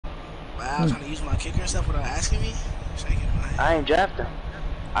Wow, trying to use my kicker and stuff without asking me? I ain't draft him.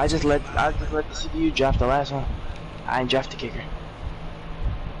 I just let the CPU draft the last one. I ain't draft the kicker.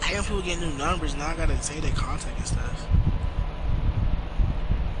 I know people get new numbers, now I gotta say their contact and stuff.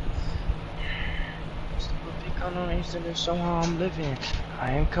 Pick on Instagram to show how I'm living.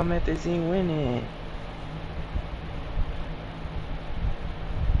 I ain't come at this ain't winning.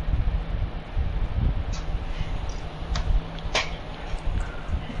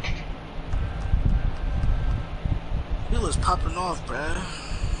 Wheeler's popping off, bruh.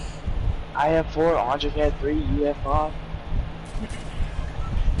 I have 4, Andre had 3, you have 5.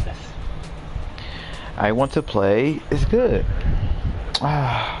 I want to play. It's good.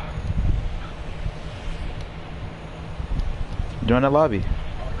 Join the lobby.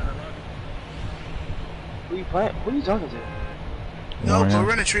 Who you playing? Who you talking to? No, we're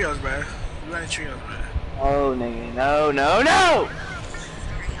running trios, bruh. We're running trios, bruh. Oh, nigga, no!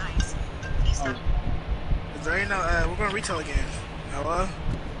 There ain't no, we're going retail again. Hello?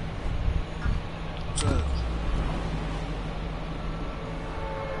 What's up?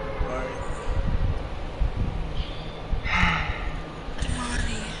 Alright.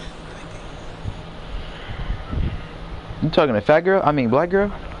 You talking to fat girl? I mean black girl?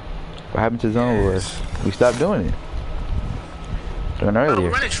 What happened to Zone Wars? We stopped doing it. Doing earlier. No, we're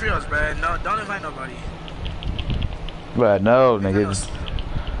running trios, bruh. No, don't invite nobody. But no, nigga.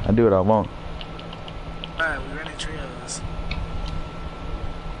 I do what I want. Alright, we're running trios.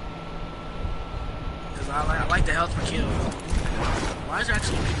 Cause I like the health per kill. Why is there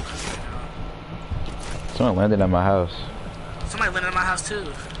actually people coming right now? Someone landed at my house. Somebody landed at my house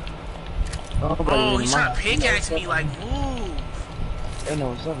too. Oh, He's trying to pickaxe me like, move. They know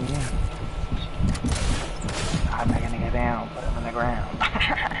what's up, yeah. I'm not gonna get down, put him on the ground.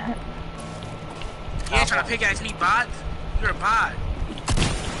 You ain't trying to pickaxe me, bot. You're a bot.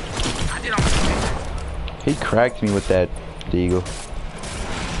 I did almost. He cracked me with that deagle.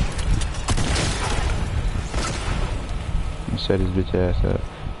 Set his bitch ass up.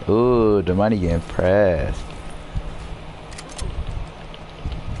 Ooh, the money getting pressed.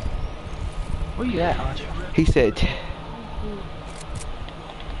 Where you at, Andre? He said.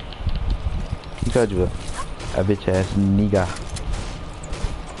 He told you a bitch ass nigga.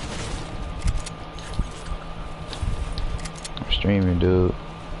 I'm streaming, dude.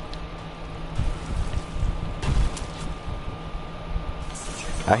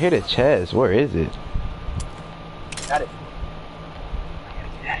 I hear the chest. Where is it? Got it. I gotta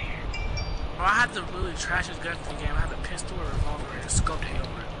get out of here. Bro, I had to really trash his gun for the game. I had a pistol or a revolver and a scope to hit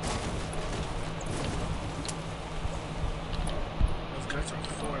over it. Those guns are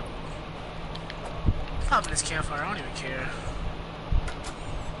horrible. I'm popping this campfire. I don't even care.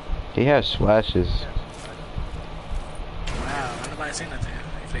 He has splashes. Wow, why nobody say nothing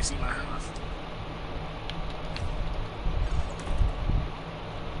if they see my house?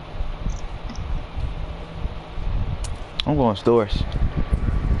 I'm going stores.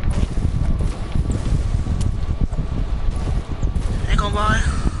 Ain't gonna lie,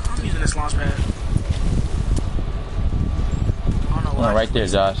 I'm using this launch pad. I don't know why. Oh, right there,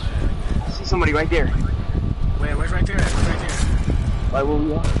 Josh. I see somebody right there. Wait, where's right there? Where's right there? Right where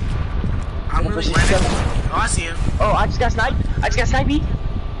we are. I'm really landing. Oh, I see him. Oh, I just got sniped.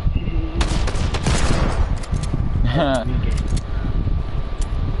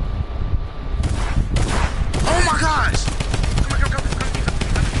 Oh my gosh! Come.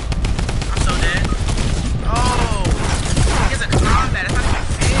 I'm so dead. Oh! He has a combat, that's not even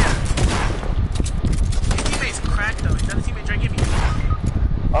fair. His teammate's cracked though. His other teammate trying to get me.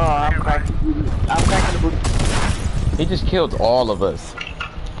 Oh, I'm cracking the booty. He just killed all of us.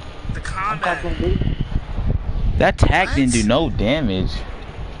 The combat. That tack didn't do no damage.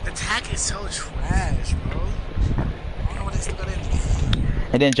 The tack is so trash, bro. I don't know what they still got in there.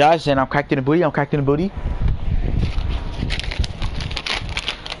 And then Josh said, I'm cracked in the booty.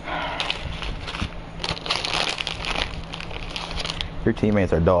 Your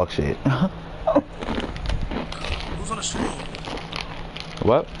teammates are dog shit. Who's on the stream?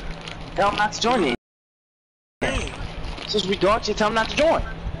 What? Tell him not to join me. Hey, Since we dog shit, tell him not to join.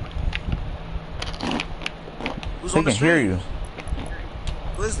 who's They on the can stream? hear you.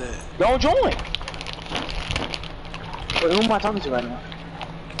 Who is that? Don't join. Wait, who am I talking to right now?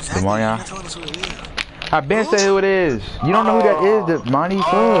 Exactly. Mario. You're not telling us who it is. I've been saying who it is. You don't know who that is, the Monty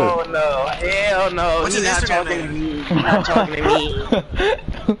Oh fuck. no, hell no. What's He's his not Instagram talking to name? me. He's not talking to me.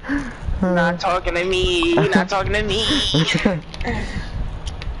 Not talking to me. Not talking to me.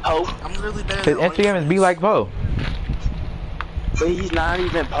 Oh, I'm literally better His than all Instagram you is Be Like Poe. but he's not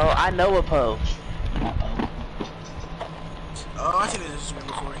even Poe. I know a Poe. Oh, I seen his Instagram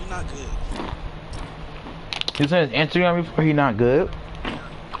before. He's not good. You seen his Instagram before? He not good.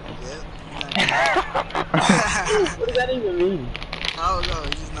 Yeah. What does that even mean? I don't know.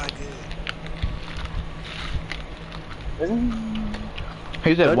 He's just not good.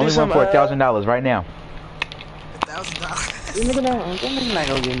 He said only one for $1,000 right now. $1,000. You're not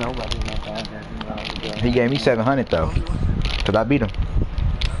gonna get nobody in that $1,000. He gave me 700 though, cause I beat him.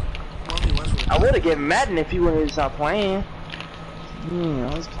 I would have given Madden if he wouldn't have stopped playing.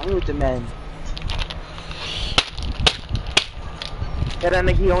 I was playing with the Madden. Yeah, that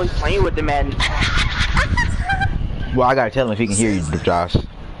nigga, he always playing with the Madden. Well, I gotta tell him if he can hear you, Josh.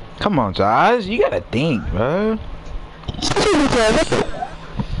 Come on, Josh, you gotta think, bro.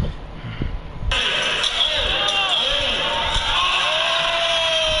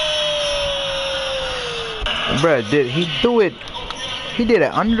 Bruh, did he do it? He did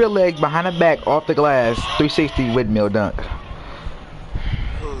it under the leg, behind the back, off the glass, 360 windmill dunk.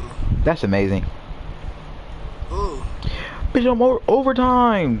 That's amazing. Ooh. Bitch, I'm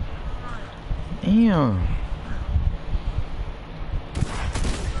overtime. Damn.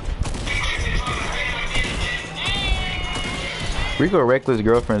 Rico Reckless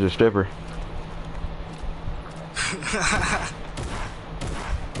girlfriend's a stripper.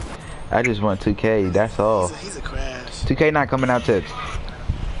 I just want 2K, that's all. He's a crash. 2K not coming out to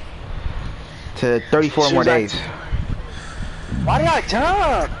 34 more days. Why did I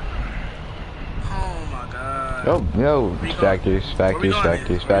jump? Oh my god. Yo, factories. Fucking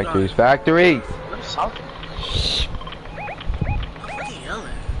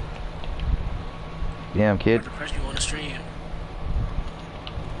yelling. Damn, kid. Refresh me on the stream.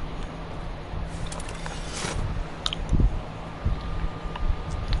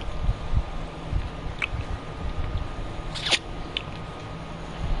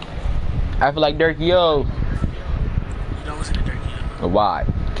 I feel like Dirk, yo. You don't listen to Dirk, yo. Why?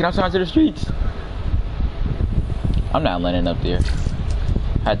 Can I sign to the streets? I'm not landing up there.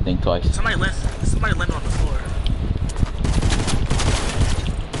 I had to think twice. Somebody landed on the floor.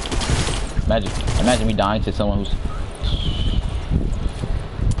 Imagine me dying to someone who's.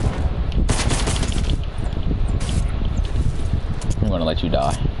 I'm gonna let you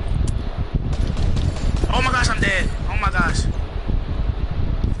die. Oh my gosh, I'm dead. Oh my gosh.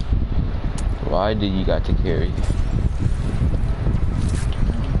 Why did you got to carry?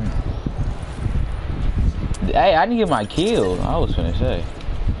 Hey, I didn't get my kill. I was finna say.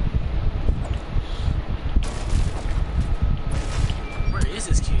 Where is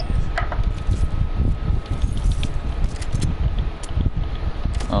this kid?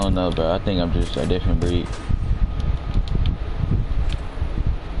 I don't know, bro. I think I'm just a different breed.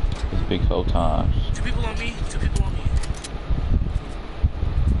 It's big 4 times. 2 people on me. 2 people on me.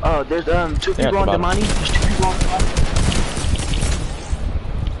 Oh, there's 2 people on Damani. There's 2 people on Damani.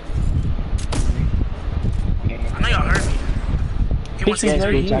 I know y'all heard me. Give me one second.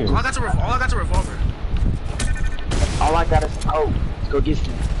 right here. All I got's a revolver. All I got is let's go get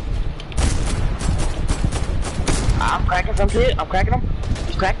some. I'm cracking some kid. I'm cracking him.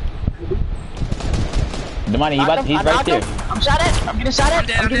 He's cracked. The money, he's right there. I'm shot at. I'm getting shot at.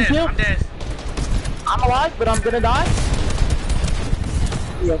 I'm getting killed. I'm dead. I'm alive, but I'm gonna die.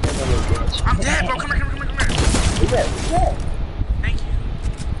 I'm dead, bro. Come here. Yeah. Thank you.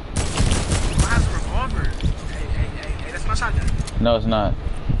 I have a revolver. Hey, that's my shotgun. No, it's not.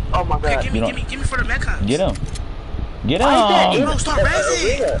 Oh my god. Okay, give me for the med cops. Get him. Get him. Bro, start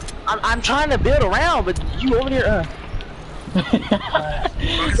rezzing. I'm trying to build around, but you over there.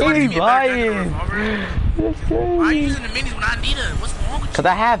 He's lying. Why are you using the minis when I need them? What's wrong with you? Cause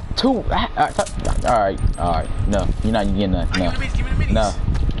I have 2. Alright. No, you're not getting that. No. Give me the minis. No.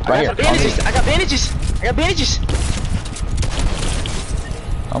 Right here. I got bandages.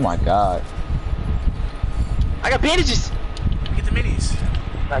 Oh my god. I got bandages. Get the minis.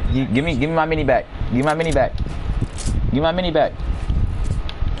 Give me my mini back. Give me my mini back.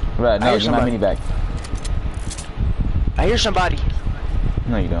 Right, no, give me my mini back. I hear somebody.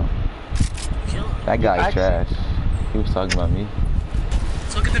 No, you don't. Kill him. That guy is trash. He was talking about me.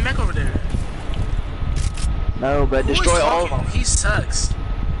 So get the mech over there. No, but destroy all of them. He sucks.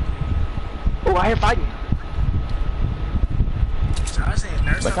 Oh, I hear fighting. So I was saying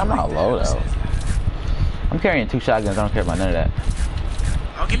nurse. But I'm not low though. I'm carrying 2 shotguns. I don't care about none of that.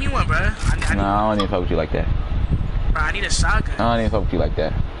 Oh, give me one, bro. No, I don't even fuck with you like that. Bro, I need a shotgun. I don't even fuck with you like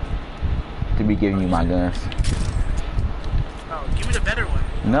that. To be giving you my guns. Bro, give me the better one.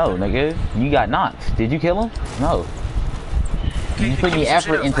 No, nigga. You got knocks. Did you kill him? No. Okay, You put any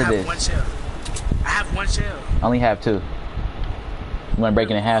effort into this. I have 1 shell. I only have 2. You wanna break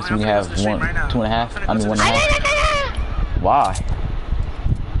it in half so we can have 1, 2.5? I mean 1.5. Why?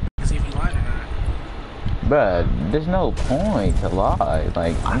 See if you lied or not. Bruh, there's no point to lie.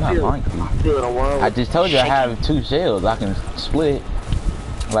 Like, I'm not lying to you. I just told you I have 2 shells. I can split.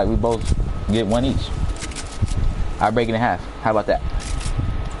 Like, we both get 1 each. I break it in half. How about that?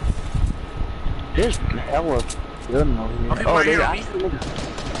 There's hella good over here. People right here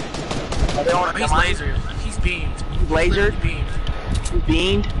on me. He's lasered. He's beamed. He's lasered? Beamed. He's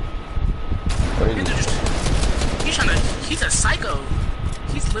beamed? What is he? He's a psycho.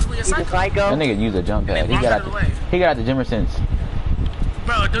 He's literally a psycho. That nigga used a jump pad. He got out the gym since.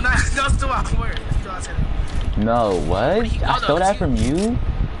 Bro, don't steal my word. No, what? I stole that from you?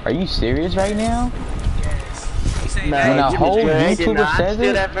 Are you serious right now? Yes. No, when a whole YouTuber says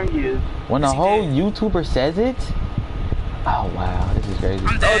it? When a whole YouTuber says it? Oh wow, this is crazy.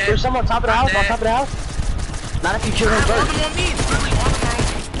 I'm dead. Oh, there's someone on top of the house, on top of the house? Not if you kill him first. All of them on me. Literally all of them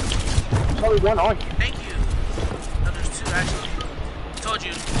are on me. There's only one on you. Thank you. No, there's 2 actually. Told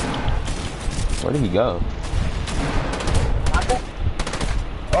you. Where did he go?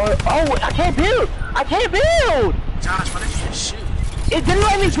 Oh, I can't build! I can't build! Josh, why did you just shoot? It didn't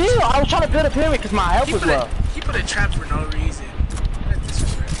let me build! I was trying to build a pyramid because my health was low. He put a trap for no reason. That's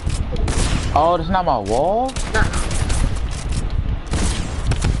disrespectful. Oh, that's not my wall? Nah.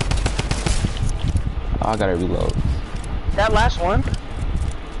 Oh, I gotta reload. That last one?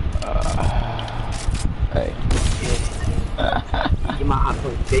 Hey. Get my hot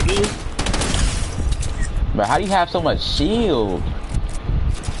plate, baby. But how do you have so much shield?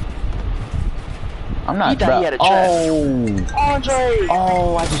 I'm not. He thought he had a trap. Andre!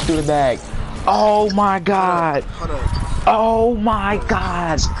 Oh, I just threw it back. Oh my god. Hold up. Oh my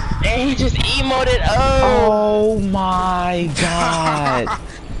god. And he just emoted up. Oh my god.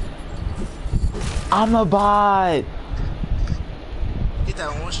 I'm a bot. Get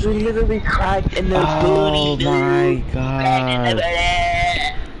that one You stream. literally cracked in the booty. Oh my god.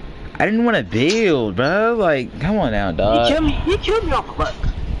 I didn't want to build, bro. Like, come on now, dog. He killed me off the butt.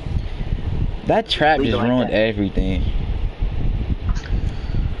 That trap just Like ruined that. everything.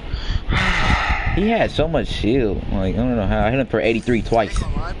 He had so much shield. Like, I don't know how. I hit him for 83 twice. I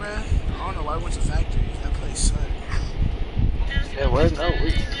ain't gonna lie, bro. I don't know why we went to factory. That place sucked. Yeah, where's no?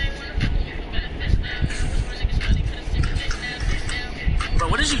 Bro,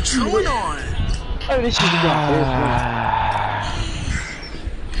 what is you chewing on? Oh, this is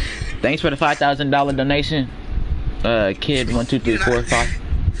Thanks for the $5,000 donation. Kid 1 2 3 4 5.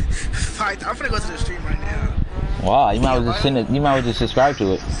 I'm finna go to the stream right now. Wow, you might as well just send it. You might as well just subscribe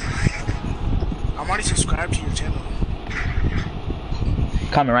to it. I'm already subscribed to your channel.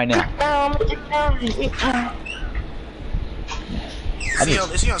 Comment right now. Is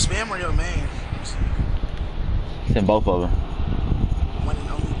he on spam or your main? Send both of them. One and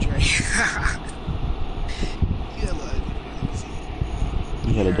only Dre.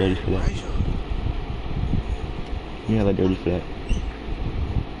 You hella dirty for that. You hella dirty for that.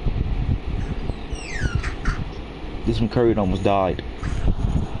 This one Curry almost died.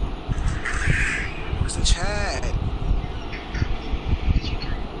 Where's the chat?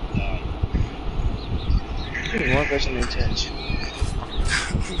 One person in touch.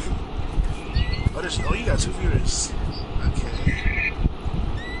 Oh, you got 2 viewers. Okay.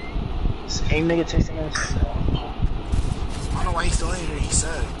 Same nigga texting us. I don't know why he's still in here. He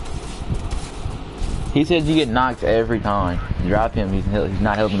said. He says you get knocked every time. Drop him. He's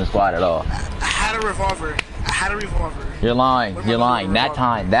not helping the squad at all. I had a revolver. You're lying. You're lying. That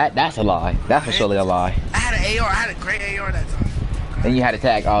time. That's a lie. That's for surely a lie. I had an AR. I had a great AR that time. And you had a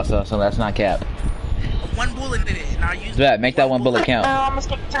tag also, so that's not cap. 1 bullet in it, and I used. Yeah, make that 1 bullet count.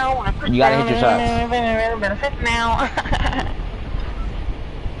 You gotta hit your shots. I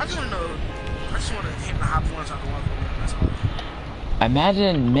just want to hit the hot points on the 1 bullet. That's all.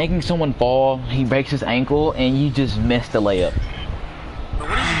 Imagine making someone fall, he breaks his ankle, and you just missed the layup. But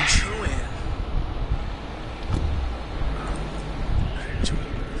what are you chewing?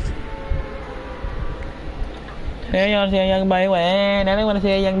 They want to see a young boy win. They want to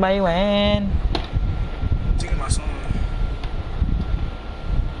see a young boy win. Taking my song.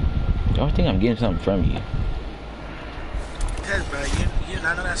 I think I'm getting something from you. Because, bro, you did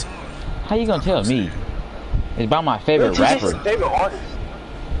not know that song. How you gonna tell me? It's by my favorite rapper. Favorite artist.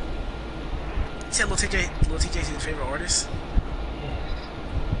 You said Lil TJ's his favorite artist?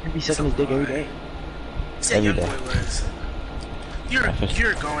 He be sucking his dick every day. You said Every day. Youngboy was.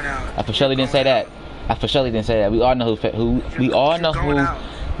 You're going out. I for surely didn't say that. I for surely didn't say that. We all know who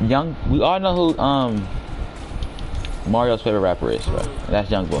Mario's favorite rapper is, bro. That's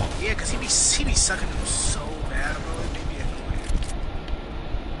Youngboy. Yeah, cause he be sucking him so bad, bro. It made me annoying.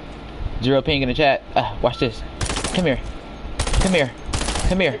 Zero ping in the chat. Watch this. Come here. Come here.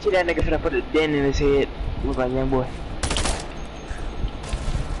 Come here. See that nigga finna put a dent in his head. Look like young boy.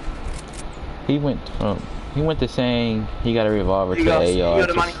 He went to saying he got a revolver to AR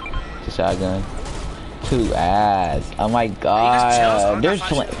to shotgun. To ass. Oh my god. There's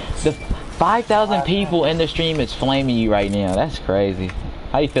the 5,000 people in the stream is flaming you right now. That's crazy.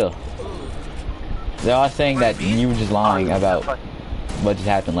 How you feel? They're all saying that you were just lying about what just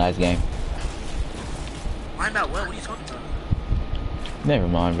happened last game. Lying about what? What are you talking about? Never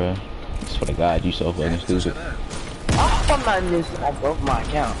mind, bro. I swear to God, you so fucking stupid. I'm not missing on both my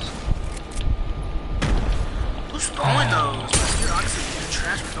accounts. Who's throwing those? Dude, honestly, you're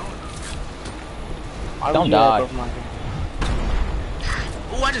trash for throwing those. Don't die.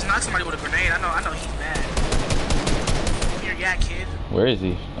 Ooh, I just knocked somebody with a grenade. I know he's mad. Give me your yak, kid. Where is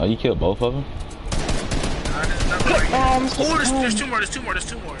he? Oh, you killed both of them? There's another right here. Ooh, there's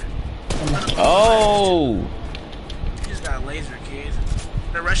two more. Oh! You just got a laser, kid.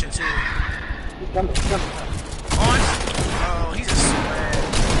 They're rushing too. He's coming. Oh, he's a swag.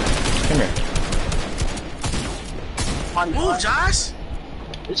 Come here. Move, Josh!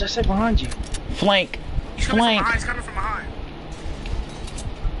 Bitch, I said behind you. Flank. He's coming from behind.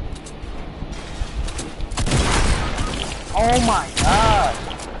 Oh my god.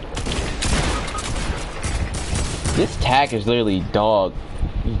 This tack is literally dog.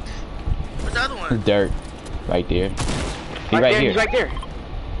 What's the other one? Dirt. Right there. He's right here. He's right there.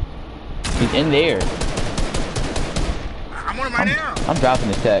 He's in there. I'm on him right now. I'm dropping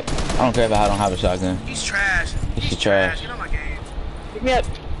this tech. I don't care if I don't have a shotgun. He's trash. He's trash. Get on my game. Pick me up.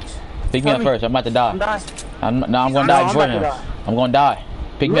 Pick me up first. I'm about to die. I'm dying. I'm gonna die before him. I'm gonna die.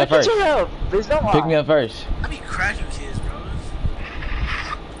 Pick me up first. Pick me up first. I be cracking kids, bro.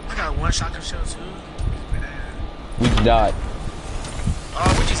 I got one shotgun shell too. We just died.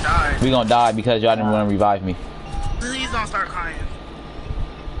 Oh, we just died. We gonna die because y'all didn't want to revive me. Please don't start crying.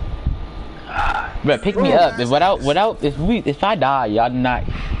 Bro, pick me up. If I die, y'all not.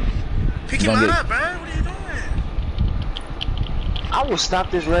 Pick him up, bro. What are you doing? I will stop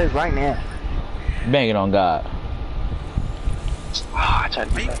this race right now. Bang it on God. I tried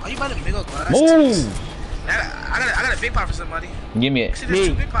to are you about to big old glass? Move! I got a big pot for somebody. Give me it. See, there's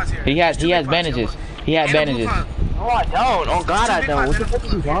two big pots here. He has bandages. He had bandages. No, I don't. Oh God, I don't. What the fuck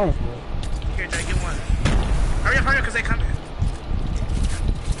is he going for? Here, Jay, get one. Hurry up, because they coming.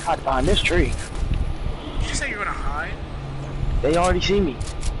 Hide behind this tree. Did you say you're gonna hide? They already see me.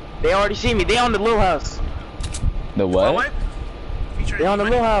 They on the little house. The what? They on the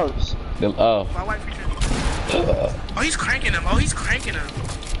little house. Oh. Oh, he's cranking him. Oh,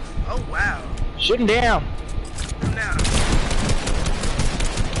 wow. Shoot him down. Shoot him down.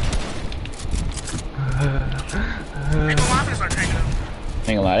 Ain't no lie, start cranking him. Ain't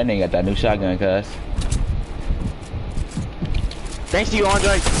gonna lie, that nigga got that new shotgun, cuz. Thanks to you,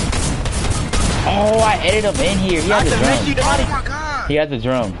 Andre. Oh, I edited him in here. He has the drum. Oh my god. He has the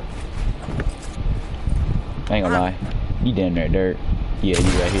drum. I ain't gonna lie. You damn near dirt. Yeah,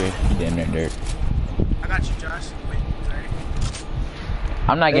 you right here. You damn near dirt. I got you, Josh. Wait, sorry.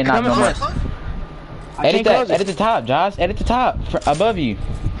 I'm not getting knocked no more. Edit that. Edit the top, Josh. Edit the top. Above you.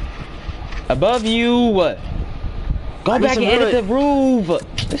 Above you. Go back and edit the roof.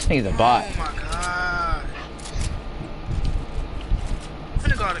 This thing's a bot. Oh my god. I'm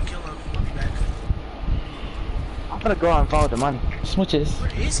finna go out and kill him. I'll be back. I'm gonna go out and follow the money. Switches.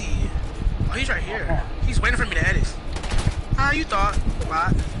 Where is he? Oh, he's right here. He's waiting for me to edit. How you thought?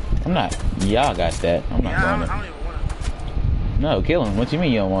 Bot. I'm not. Y'all got that. I'm not going I don't even want him. No, kill him. What do you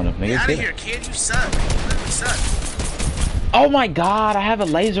mean you don't want him? Get out of here, kid. You suck. You suck. Oh my god, I have a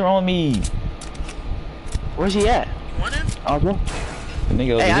laser on me. Where's he at? You want him? Oh, bro. The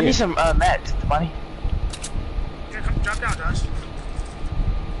nigga over hey, I here. need some mats, money. Here, come drop down, Josh.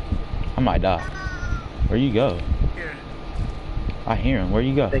 I might die. Where you go? Here. I hear him. Where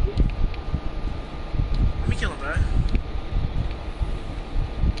you go? Thank you. Let me kill him, bro.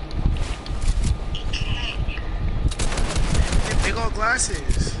 Big old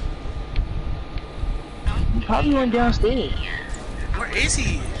glasses. He probably went downstairs. Where is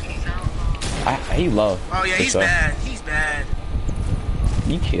he? He low. Oh yeah, he's bad. He's bad.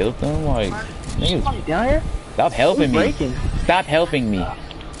 You killed him? Like, niggas, Down here? stop helping me. Breaking? Stop helping me. I'm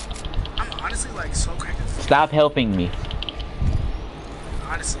honestly like so cracked. Stop helping me.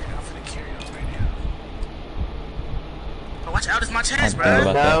 Honestly, I'm finna carry those right now. Oh, watch out, it's my chance,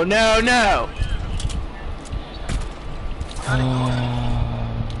 bro. No, no, no.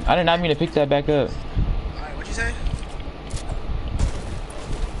 I did not mean to pick that back up. Alright, what'd you say?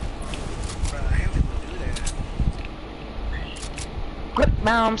 Bro, I ain't able to do that. Skip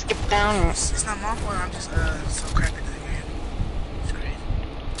down, skip down. It's not my fault, I'm just so cracked at the game.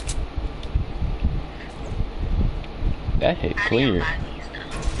 That hit clear.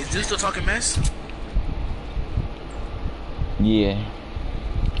 Is dude still talking mess? Yeah.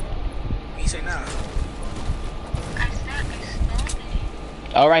 He say nah.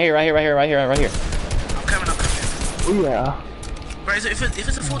 Oh, right here. I'm coming. Oh, yeah. Bro, if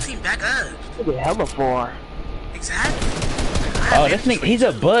it's a full team, back up. Look at hella far. Exactly. Oh, this nigga, he's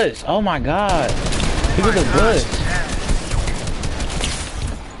a buzz. Oh my god. He was a buzz.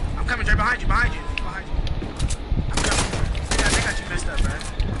 I'm coming, Dre, behind you. I'm coming. They got you messed up, bro.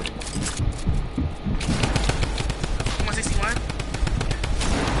 161.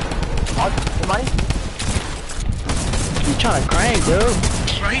 Oh, somebody? You trying to crank, dude?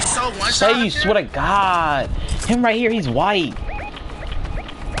 Bro, he's so one-shot. Say you swear to God. Him right here, he's white.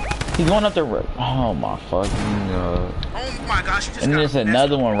 He's going up the road. Oh my fucking god. Oh my gosh, you just and there's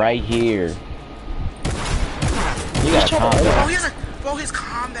another one right here. You got combat. Bro, his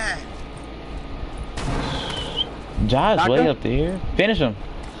combat. Josh way up there. Finish him.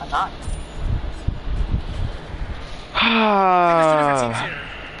 I'm not.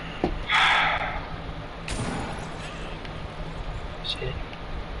 Shit.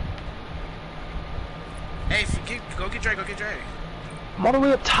 Hey, go get Dre. I'm all the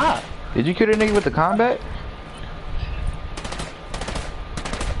way up top. Did you kill the nigga with the combat?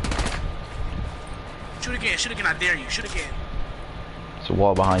 Shoot again, I dare you. Shoot again. It's a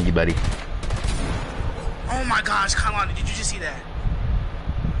wall behind you, buddy. Oh my gosh, Kalani, did you just see that?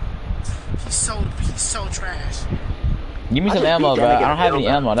 He's so trash. Give me some ammo, bro. I don't have any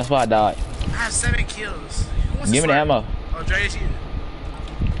ammo. That's why I died. I have 7 kills. Give me the ammo. Oh, Dre, it's you.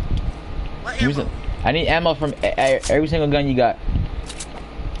 What ammo? I need ammo from every single gun you got.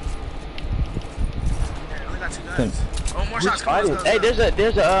 Yeah, I only got 2 guns. Oh, more shots. Come on, hey, there's a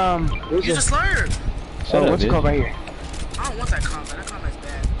use a slurp. What's it called right here? I don't want that combat. That combat's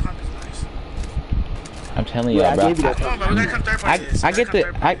bad. The combat's nice. I'm telling y'all, bro. Come on, bro. We gotta come third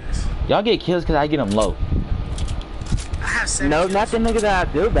party. Y'all get kills because I get them low. I have 7 No, kills. not the nigga that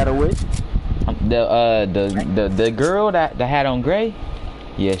I do better with. The girl that had on gray,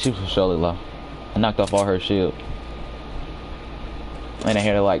 yeah, she was surely low. I knocked off all her shield, and I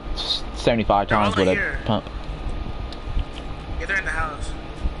hit her like 75 times with a pump. Yeah, they're in the house.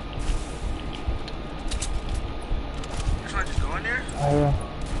 You're trying to just go in there?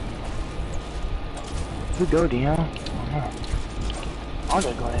 You go, Dion. I'm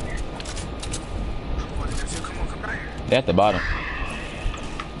just going in there. Come on, come down here. They're at the bottom.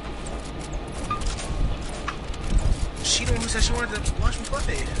 She the one who said she wanted to watch me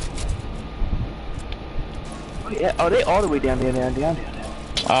play. Oh, yeah. Oh, they all the way down there.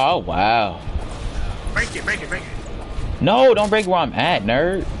 Oh wow. Break it. No, don't break where I'm at,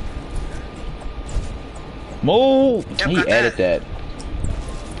 nerd. Move. Yep, He got edited that.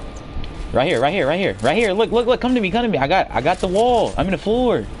 Right here. Look. Come to me. I got the wall. I'm in the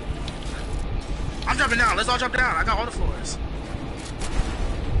floor. I'm jumping down. Let's all jump down. I got all the floors.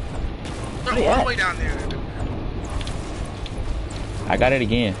 They're all the way down there. I got it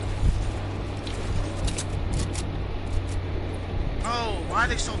again. Oh, why are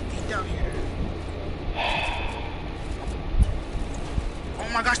they so deep down here? Oh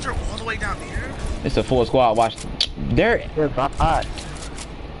my gosh, they're all the way down there. It's a full squad. Watch. They're bots.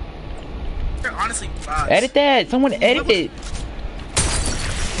 They're honestly bots. edit that. Someone edit it.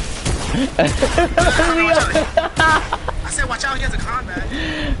 I said watch out, he has a combat.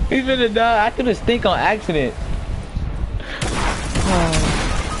 He's gonna die. I threw the stink on accident.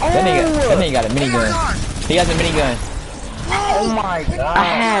 That nigga got a minigun. He has a minigun. Oh my god.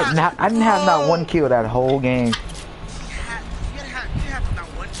 I didn't have not one kill that whole game. You have not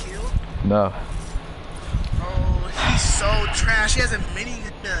one kill? No. Oh, he's so trash. He has a minigun.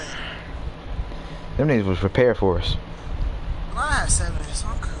 Them niggas was prepared for us. Well, I have 7, so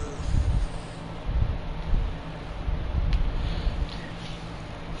I'm cool.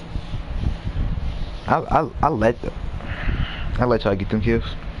 I let y'all get them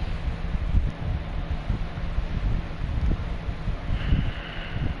kills.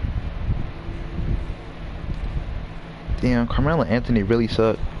 Damn, Carmelo Anthony really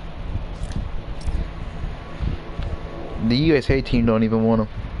suck. The USA team don't even want him.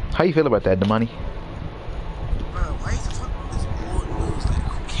 How you feel about that, Damani? Bro, why is the fuck this old news? Like,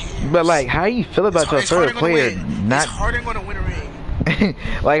 who cares? But like, how you feel about your favorite player not? It's Harden gonna win a ring.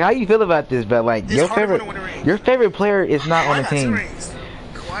 Like, how you feel about this? But like, your favorite player is not on the team.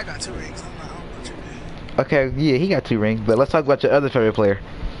 Kawhi got 2 rings. I'm not tripping. Okay, yeah, he got 2 rings. But let's talk about your other favorite player.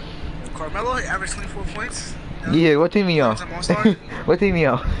 Carmelo averaged 24 points. Yeah, what team he on? What team he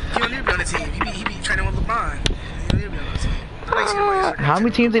on? He don't need to be on the team. He be training with LeBron. He don't need to be on the team. How many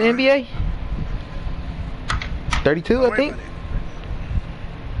teams in NBA? 32, I think.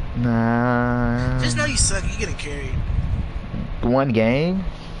 Nah. Just know you suck. You getting carried. One game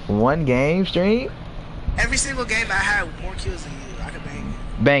stream. Every single game that I had more kills than you, I could bang it.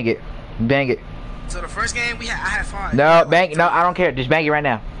 Bang it, bang it. So the first game I had 5. No, bang. No, I don't care. Just bang it right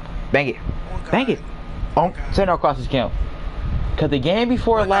now. Bang it. Bang it. Oh, send no across this count. Cause the game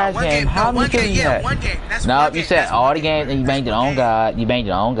before last game, how many kills you had? One game. That's no, one you game. said all the games and you banged it on God. You banged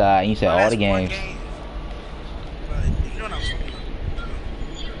it on God and you said all the games. You know what I'm saying?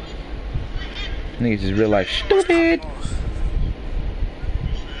 Niggas is real life stupid.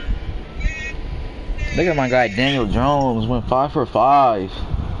 Look at my guy Daniel Jones went 5 for 5.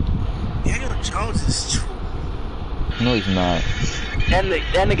 Daniel Jones is true. No, he's not. That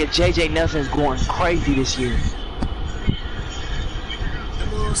nigga JJ Nelson is going crazy this year. The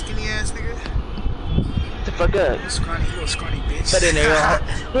little skinny ass nigga. What the fuck up? Little scrawny bitch. But in there,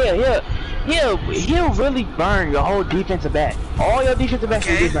 he'll really burn your whole defensive back. All your defensive backs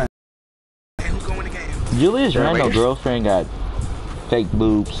will get burned. Hey, who's going the game? Julius Randle's girlfriend got fake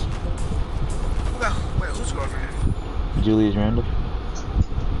boobs. Wait, whose girlfriend? Julius Randle.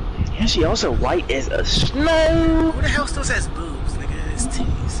 And she also white as a snow. Who the hell still says boobs, nigga? It's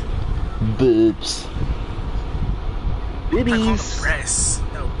titties. Boobs. I call them Bibbies. breasts.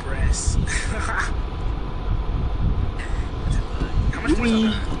 No, breasts. How much points I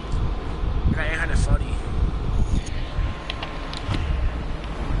got? I got 840.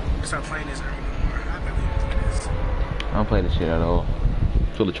 Start playing this early no more. I barely even play this. I don't play this shit at all.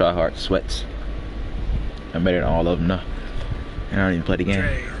 Full of try hard sweats. I'm better than all of them now. And I don't even play the game.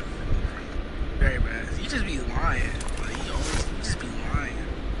 Very bad. You just be lying. Like, you just be lying.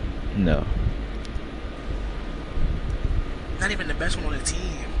 No. Not even the best one on the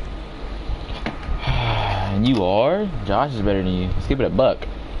team. And you are? Josh is better than you. Let's give it a buck.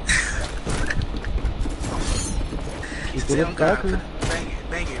 Keep it a bucker.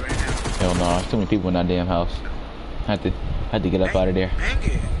 Bang it right now. Hell no, there's too many people in that damn house. I had to get up out of there. Bang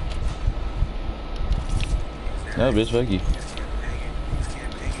it. No, bitch, fuck you.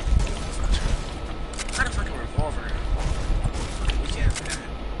 Got a fucking revolver. We can't do that.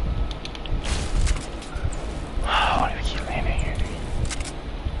 Why do we keep landing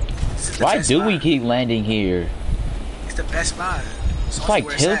here? Why do we keep landing here? It's the best spot. It's like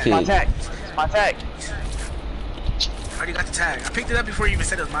tilted. My tag. My tag. I already got the tag. I picked it up before you even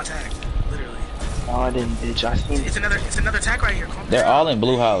said it was my tag. Literally. No, I didn't, bitch. I seen It's another tag right here. Calm They're down. all in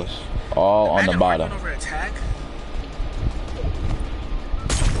blue house. All on the bottom. Over a tag.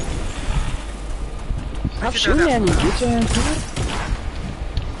 Stop shooting at me, get your ass here.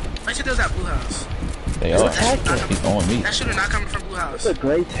 I should do that blue house. They are. He's on me. That shooter not coming from blue house. That's a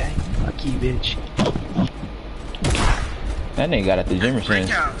great tag. Fuck you, bitch. That nigga got at the gym Brick machine.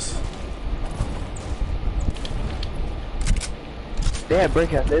 house. They had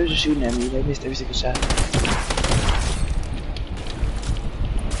break out. They were just shooting at me. They missed every single shot.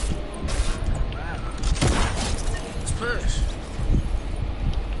 Wow. Let's push.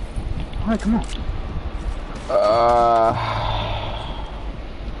 Alright, come on.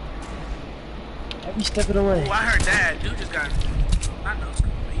 Let me step it away. Oh, I heard that. Dude just got not no scope,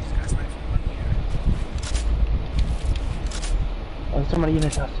 but he just got sniped from 1 here. Oh, somebody in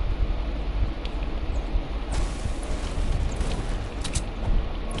this house.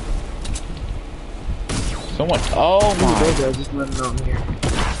 Someone. Oh There my. you go, just let it over here.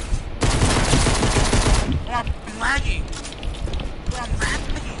 Oh, I'm lagging. Oh, I'm lagging.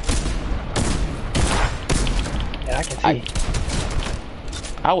 Yeah, I can see.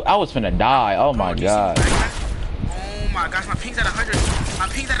 I was finna die. Oh my god. Oh my gosh, my ping's at 100. My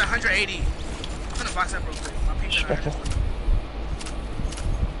ping's at 180. I'm gonna box up real quick. My ping's at 100.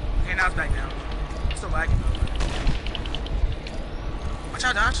 Okay, now it's back down. I'm still lagging though. Watch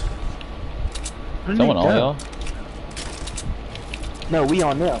out, Dodge. Someone on y'all? No, we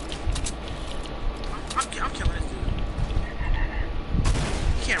on them. I'm killing this dude.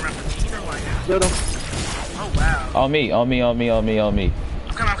 You can't run from me. You know who I am. Killed him. Oh wow. On me. I'm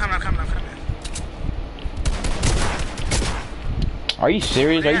coming. Are you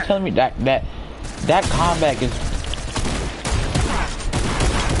serious? Are you telling me that combat is?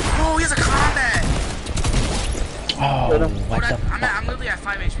 Oh, he has a combat. Oh, what the? I'm literally at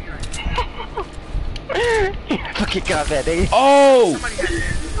 5 HP right now. Fucking got that, nigga. Oh! Somebody had it.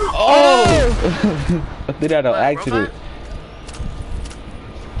 Oh! I did that on What, accident.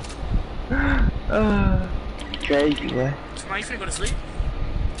 Crazy, man. So now you finna go to sleep?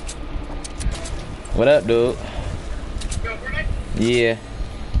 What up, dude? Yeah.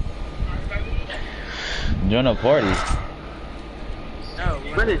 Join a party. No,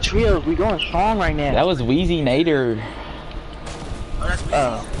 We're the trios. We going strong right now. That was Wheezy Nader. Oh, that's Wheezy.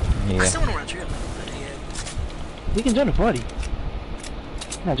 Yeah. I still want to run trio. We can join the party.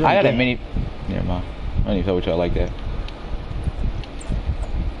 I got that many. Never mind. I don't even know what y'all like that.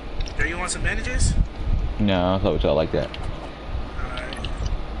 Do you want some bandages? No, I don't know what y'all like that. Alright.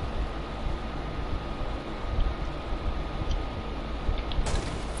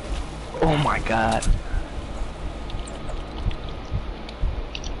 Oh my god.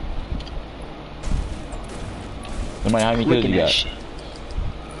 Somebody, how many kills you got? Shit.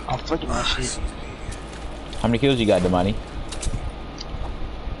 I'm flicking that shit. How many kills you got, Damani?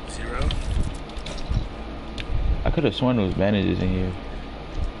 0. I could have sworn there was bandages in here.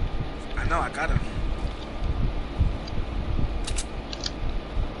 I know, I got him.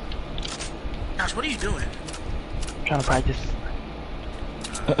 Gosh, what are you doing? I'm trying to practice.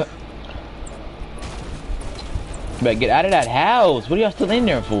 Better get out of that house. What are y'all still in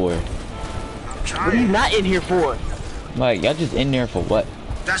there for? I'm trying. What are you not in here for? Like, y'all just in there for what?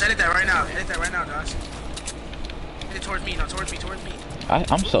 Josh, edit that right now. Edit that right now, Josh. Edit towards me. No, towards me. Towards me.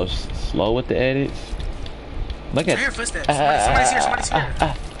 I'm so slow with the edits. Look at. I hear footsteps. Somebody's here. Somebody's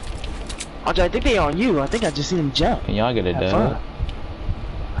here. Andre, I think they on you. I think I just seen him jump. Can y'all get a Have dub? fun.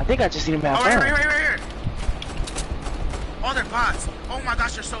 I think I just seen him have Oh, fun. right here. Oh, they're bots. Oh my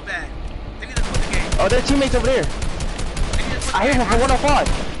gosh, they're so bad. They need to quit the game. Oh, their teammates over there. They need to quit the I hit game. one for 105.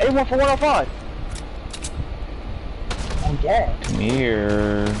 I hit one for 105. Oh, yeah. Come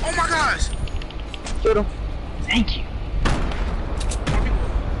here. Oh my gosh. Shoot him. Thank you. More people.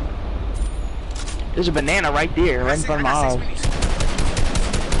 There's a banana right there, right in front of my eyes.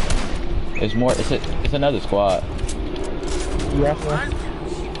 It's more. It's another squad. Yeah,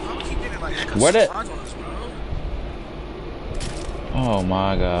 Where the? Oh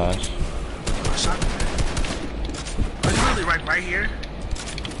my gosh. Literally right here.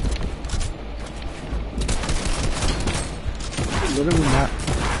 Literally not.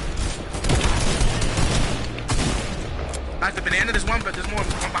 Like the banana, there's one, but there's one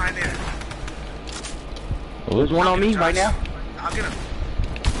behind there. There's one on me right now. I'll get him.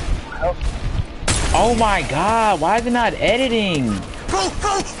 Oh my god, why is it not editing? Bro!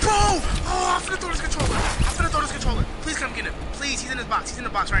 Oh, I'm finna throw this controller. Please come get him. Please, he's in his box. He's in the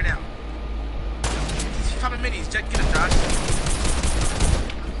box right now. He's popping minis. Get him, Josh.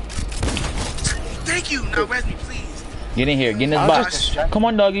 Thank you. Now res me, please. Get in here, get in this box. Come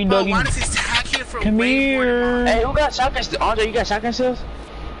on, doggy. Bro, why does his tag hit for Come way more than here. mine? Hey, who got shotgun stills? Andre, you got shotgun stills?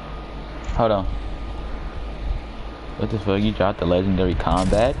 Hold on. What the fuck? You dropped the legendary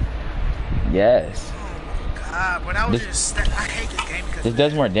combat? Yes. Oh my god, but that was just. I hate this game because. This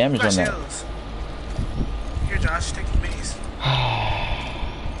does more damage on that. Shields. Here, Josh, take the minis.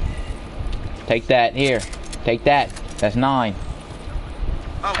 Take that, here. Take that. That's 9.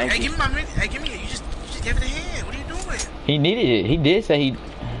 Oh, hey, give me my mini. Hey, give me it. You just gave it a hand. What are you doing? He needed it. He did say he.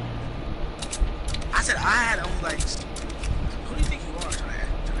 I said I had only like. Who do you think you are?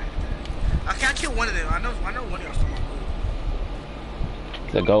 Okay, I killed one of them. I know one of y'all stole my food.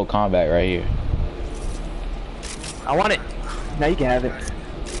 It's a gold combat right here. I want it. Now you can have it.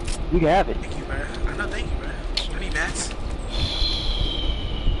 You can have it. Thank you, bro. I know, thank you, bro. I need mats.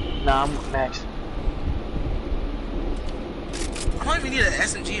 Nah, I'm max. I don't even need an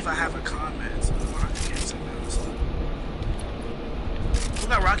SMG if I have a combat. So I can get something else. Who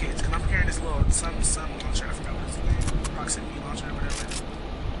got rockets? Cause I'm carrying this little some launcher. I forgot what it's name. Proximity launcher or whatever.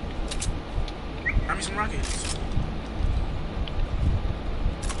 Grab me some rockets.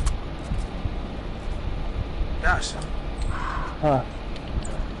 Gosh. Huh.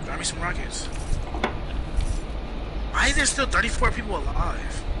 Grab me some rockets. Why is there still 34 people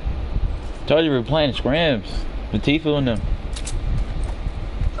alive? Told you we were playing scrims. Latifah and them.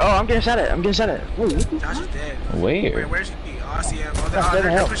 Oh, I'm getting shot at. Wait, Josh is dead. Where? Where's he? Oh, I see him. Oh,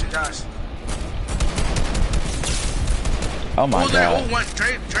 they're pushing Josh. Oh my god.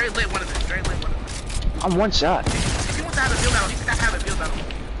 Dre lit one of them. I'm one shot. If he wants to have a field battle, he can have a field battle.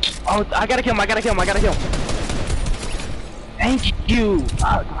 Oh, I gotta kill him. Thank you.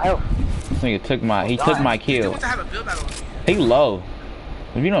 This nigga took my. He took my If he kill. wants to have a field battle. He low.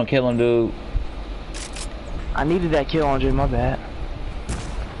 If you don't kill him, dude. I needed that kill, Andre. My bad.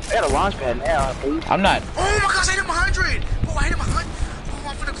 I got a launch pad now, please. I'm not. Oh my gosh, I hit him 100. Oh, I hit him 100. Oh,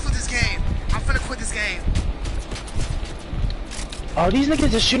 I'm finna quit this game. Oh, these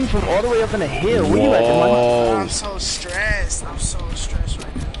niggas are shooting from all the way up in the hill. Where you at, the money? Whoa. I'm so stressed. Right now.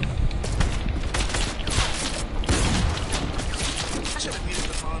 I should have muted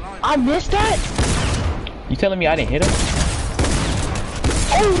the phone. I missed that? You telling me I didn't hit him?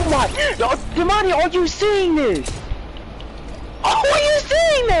 Oh my! Damani, are you seeing this? Oh, are you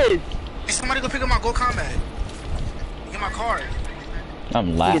Go combat. Get my card.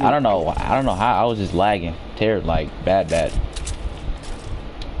 I'm lag. I don't know how I was just lagging. Terrible, like bad.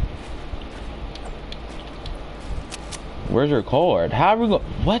 Where's your card? How are we going?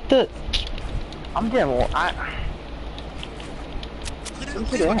 What the? I'm getting one.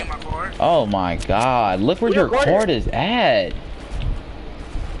 Oh my God! Look where your card is at.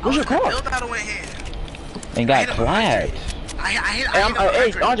 Where's your card? And got clapped.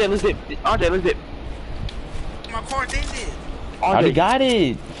 Hey, Andre, let's dip. Andre, let's dip. My card did it. I already got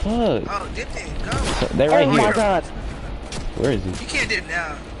it. Fuck. Oh, dip it. Go. They're right here. Oh my God. Where is he? You can't dip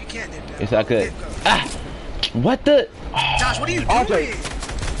now. You can't dip now. Yes, I could. Ah! What the? Josh, what are you doing? Andre,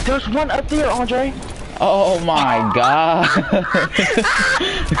 there's one up there, Andre. Oh my God.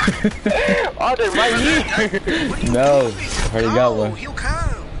 Andre, right here. No. Already got one. He'll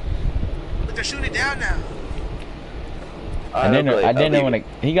come. Look, they're shooting it down now. I didn't want to.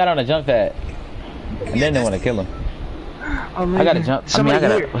 He got on a jump pad. I didn't want to kill him. I gotta jump. Somebody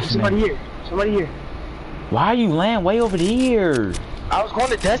here. Why are you land way over here? I was going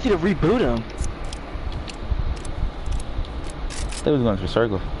to Dusty to reboot him. They was going to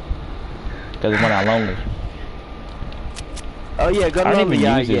circle. Because it went out lonely. Oh yeah, go to I didn't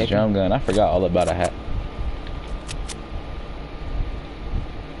even use yeah. his drum gun. I forgot all about a hat.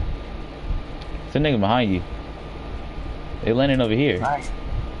 It's a nigga behind you. They landing over here. Nice.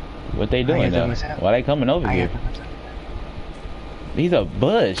 What they doing though? Why they coming over here? He's a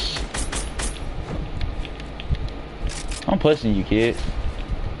bush. I'm pushing you, kid.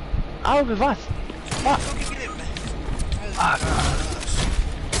 I'll be fast.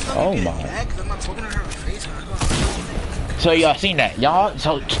 Oh my. So y'all seen that? Y'all,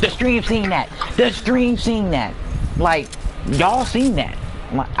 so the stream seen that. The stream seen that. Like, y'all seen that.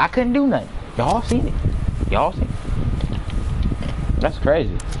 Like, I couldn't do nothing. Y'all seen it. Y'all seen it. That's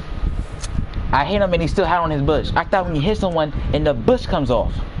crazy. I hit him and he still had on his bush. I thought when you hit someone and the bush comes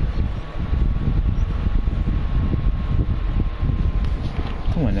off.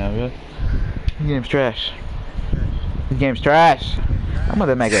 Come on now, bro. This game's trash. This game's trash. I'm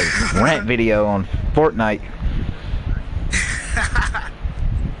gonna make a rant video on Fortnite.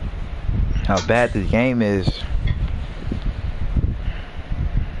 How bad this game is.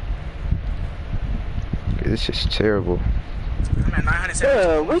 It's just terrible. I'm at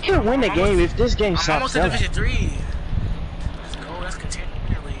 970. We can win the game if this game stops. I'm almost in Division 3. Let's go. Let's continue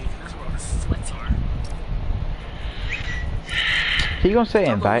the league. That's where all the sweats are. You gonna say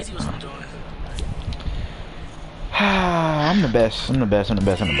invite? I'm the best. I'm the best. I'm the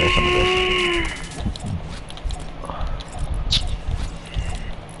best. I'm the best. I'm the best.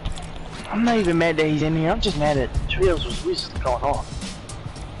 I'm not even mad that he's in here. I'm just mad that Trios was recently going on.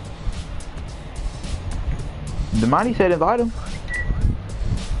 The Mighty said invite him.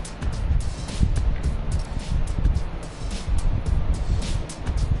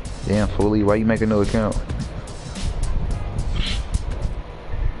 Damn, Fully, why you make a new account?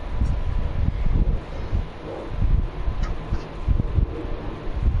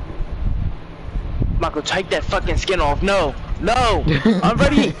 Michael, take that fucking skin off. No, no, I'm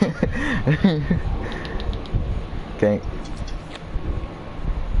ready. Okay.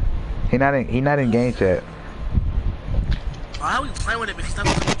 He not in game chat. Why are we playing with it if he's not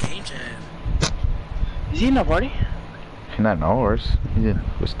in game chat? Is he in the party? He's not in ours. He's in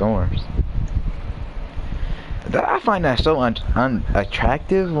with Storms. I find that so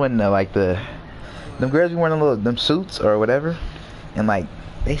unattractive when them girls be wearing them suits or whatever, and like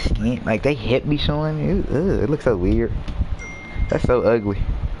they skin, like they hip be showing. It looks so weird. That's so ugly.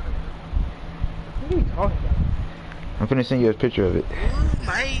 What are you talking about? I'm finna send you a picture of it. Ooh,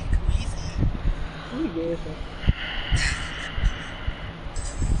 Mike, easy.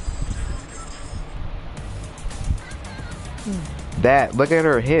 That, look at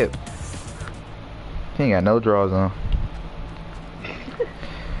her hip. She ain't got no drawers on.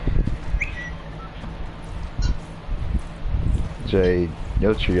 Jay,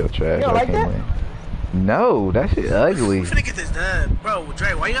 your trio trash. You don't like that? Win. No, that shit ugly. We finna get this done. Bro,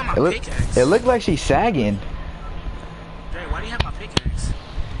 Dre, why you got my pickaxe? It looked like she's sagging. Dre, why do you have my pickaxe?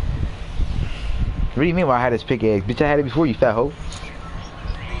 What do you mean why I had this pickaxe? Bitch, I had it before, you fat hoe.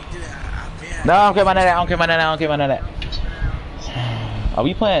 No, I don't care about none of that. I don't care about none of that. I don't care about none of that. Are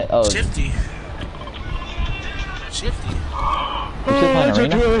we playing? Oh, Shifty. Shifty. We still playing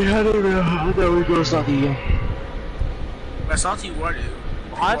arena? I thought we were going to start the game. I saw you were, dude.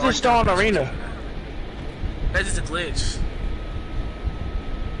 I just still on arena. That's just a glitch.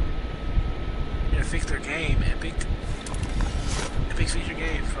 You gotta fix their game, Epic. Epic's feature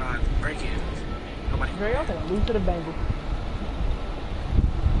game for break it. Nobody. Dre, I'm gonna lose to the Bengals.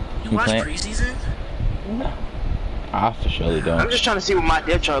 You You watch preseason? No. I for surely don't. I'm just trying to see what my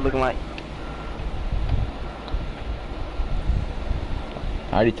depth chart looking like.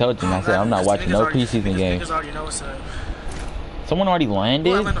 I already told you, I said I'm not watching no preseason games. Someone already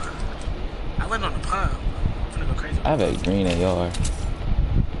landed? I landed on the pump. I'm finna go crazy. I have a green AR.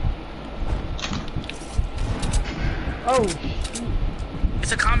 Oh,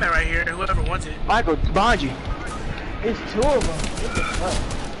 it's a combat right here. Whoever wants it. Michael, behind you. It's two of them.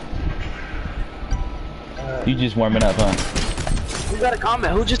 You just warming up, huh? Who got a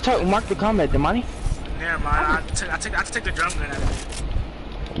combat? Who just marked the combat? The money? Never mind. I take the drum gun out of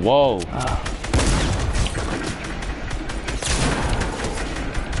it. Whoa.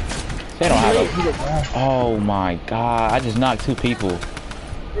 They don't have a... Oh my god. I just knocked 2 people.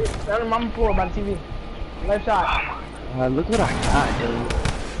 Tell him I'm full by the TV. Left shot. Look what I got, dude.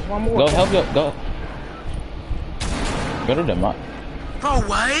 One more. Go help your... Go. Go to them. Bro,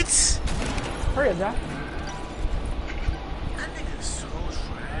 what? Hurry up, Josh. That nigga's so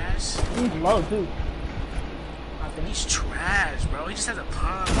trash. He's low, too. He's trash, bro. He just has a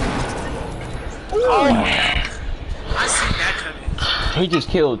pump. Oh, yeah. I see that coming. He just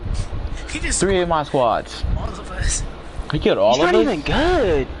killed 3 of my squads. All of us. He killed all of us? He's not even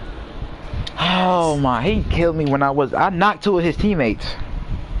good. Oh my, he killed me when I knocked 2 of his teammates.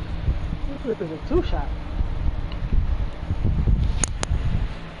 This is a 2-shot.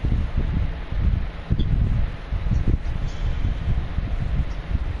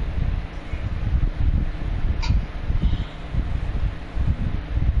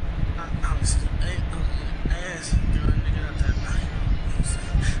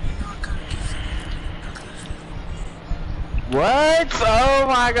 What? Oh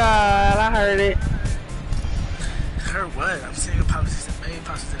my god, I heard it. Heard what? I'm seeing pops to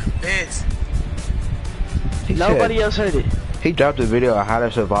the beds. Nobody else heard it. He dropped a video on how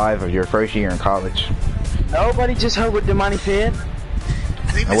to survive your first year in college. Nobody just heard what Demani said.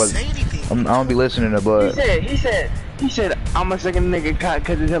 I didn't even say anything. I'm gonna be listening to Bud. He said, I'm a second nigga caught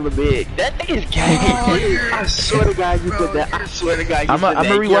cause it's hella big. That nigga's gay. I swear to God you put that. I swear to God you I'm put that.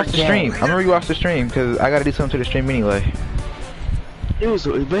 gonna rewatch the stream. I'm gonna rewatch the stream because I gotta do something to the stream anyway. It was,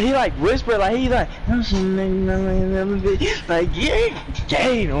 but he like whispered, like he like, like yeah,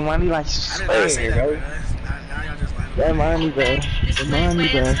 gay. No money, like swear, bro. Now y'all just lying. That money, bro. The money,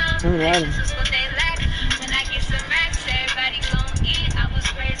 bro. Turn around.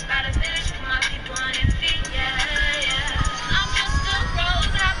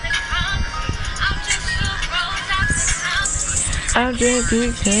 I'm just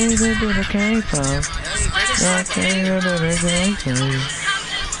big things that I came from. I came from the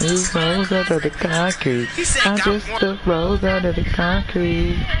These rolls under the concrete. I'm just the rolls under the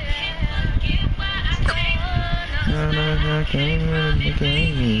concrete.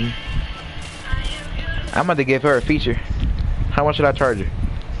 I'm about to give her a feature. How much should I charge her?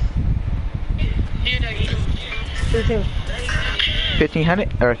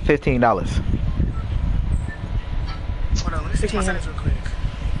 1500 or $15? Hold on, let me fix my settings real quick.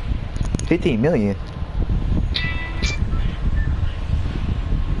 15 million.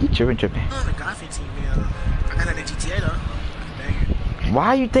 You tripping. I got 15 mil. I got that in GTA though. Dang it.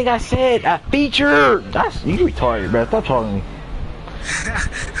 Why you think I said a feature? That's you retarded, bro. Stop talking to me.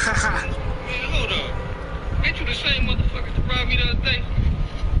 Hey, hold up. Ain't you the same motherfuckers that robbed me the other day?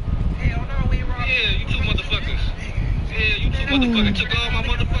 Hell no, we robbed. Yeah, you two motherfuckers. Yeah, you two motherfuckers took all my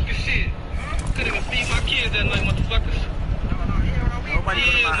motherfucking shit. Couldn't even feed my kids that night, motherfuckers. Nobody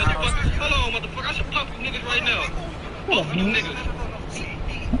go to my house. Hold on, motherfucker. I should pump you niggas right now. Both of you niggas.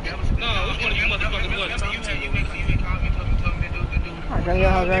 No, which one of you motherfuckers was it? You ain't called me, told me to do. Alright, go to your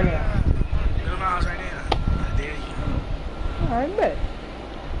house right now. Go to my house right now. I dare you. Alright, bet.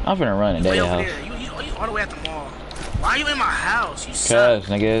 I'm finna run in that Way over house. there. You all the way at the mall. Why are you in my house? You suck.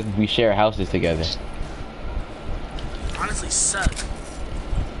 Cause nigga, we share houses together. Honestly, suck.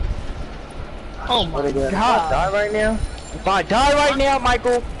 Oh my If I god. die right now,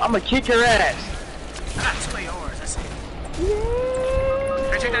 Michael, I'ma kick your ass. I got 2 ARs. That's it.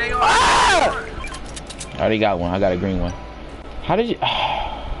 Can I check that AR? Ah! I already got one. I got a green one. How did you? Oh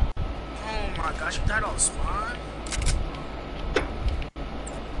my gosh, you died on spawn?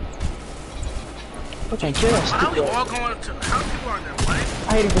 Okay, kill us. How are we all going to? How many people are in there? What?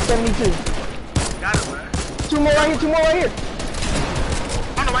 I hit him for 72. Got it, bro. 2 more right here, 2 more right here.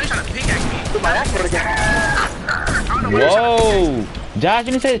 I don't know why you trying to pickaxe me. I don't know why you're trying to Whoa, Josh,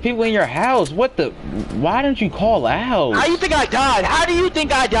 you didn't say there's people in your house. What the? Why didn't you call out? How you think I died? How do you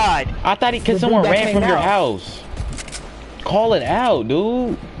think I died? I thought because The someone dude that ran came from your out. house. Call it out,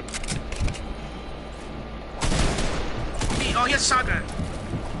 dude. Oh, he has a shotgun.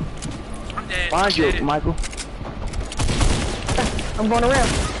 dead. Find you, Michael. I'm going around.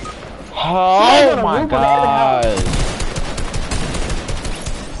 Oh my god. I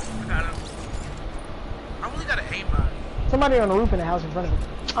got him. I really got an aim bot. Somebody on the roof in the house in front of me.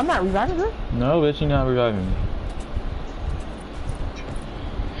 I'm not reviving her. No, bitch, you're not reviving me.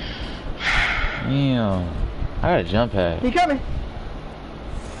 Damn. I got a jump pad. He coming.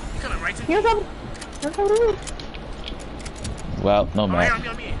 You coming right to me? Here's over. Here's over the roof. Well, no match.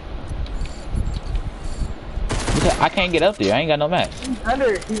 On me. I can't get up there. I ain't got no match. He's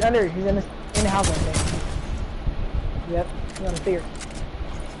under. He's in the house, I think. Yep. He's on the stairs.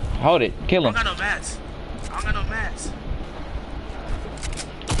 Hold it. Kill him. I don't got no mats. I don't got no mats.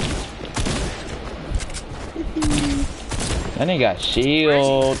 That nigga got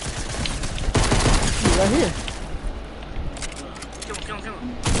shield. He's right here. Kill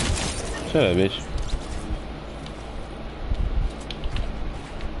him. Shut up, bitch.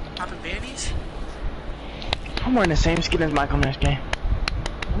 Popping bandies? I'm wearing the same skin as Michael in this game.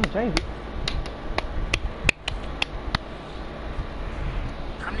 I'm gonna change it.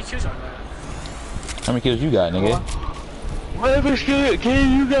 How many kills y'all got? How many kills you got, nigga? Whatever skin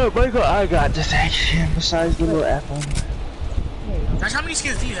you got, Michael, I got this action besides the little apple. Josh, how many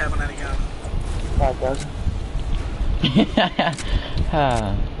skins do you have on that account? 5,000.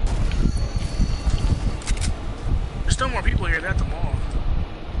 There's still more people here. They're at the mall.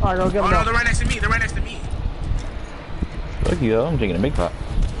 Alright, go get him. Oh no, they're right next to me. Look you, I'm drinking a big pot.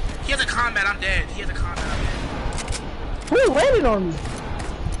 He has a combat. I'm dead. I'm dead. Who landed on me?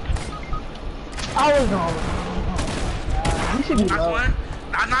 I was on. You should be Knocked low. one.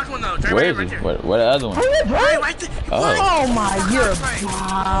 I knocked one though. Dre Where right is he? there. Where the other one? Oh, yeah, bro. Right there. Oh. Oh my, you're.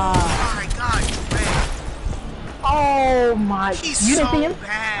 Oh my god, Dre. Oh my. He's You so didn't see him?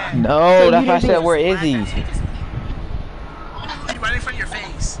 bad. No, that's why I didn't said, see where is he? He's right in front of your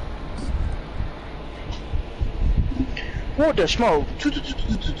face. What the smoke? Two. Hey,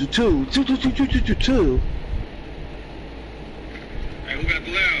 who got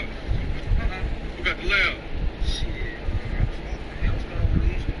the loud? Who got the loud? Shit.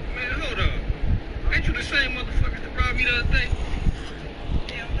 Man, hold up. Ain't you the same motherfuckers that robbed me the other day?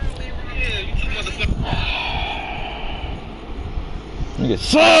 Yeah, you two motherfuckers. Nigga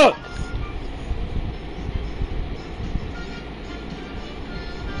suck!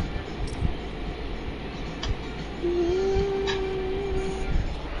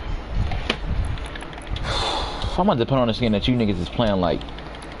 I'm gonna depend on the skin that you niggas is playing like.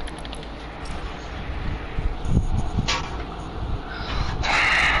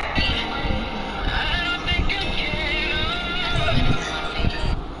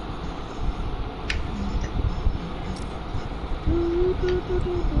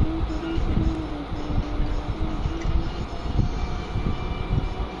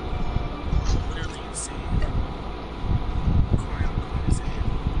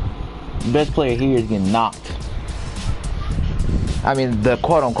 The best player here is getting knocked. I mean, the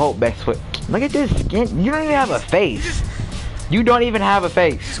quote-unquote best player. Look at this skin. You don't even have a face. You don't even have a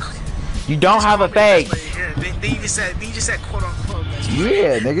face. You don't have a face. Then you just said quote unquote.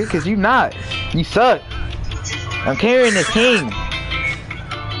 Yeah, nigga, cause you not. You suck. I'm carrying this team.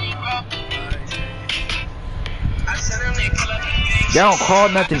 They don't call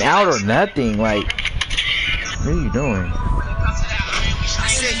nothing out or nothing. Like, what are you doing? I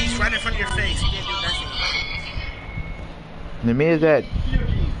said he's right in front of your face. He didn't do nothing. The man is at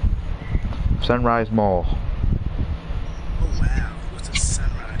Sunrise Mall. Oh wow, what's a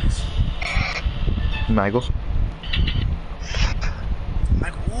Sunrise? Michael.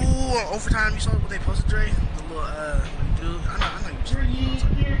 Ooh, overtime. You saw what they posted, Dre? The little dude. I know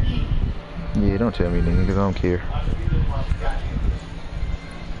you. Yeah, don't tell me, nigga, cause I don't care.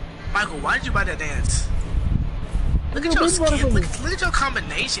 Michael, why did you buy that dance? Look at your skin. Look at your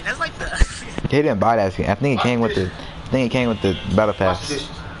combination. That's like the. They didn't buy that skin. I think it came with the. Battle Pass.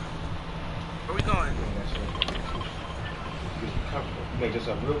 Where we going? Make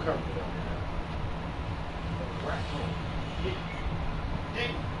yourself real comfortable.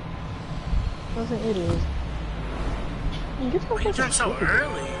 That's an idiot. Why you jump so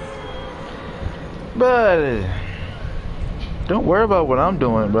early? But don't worry about what I'm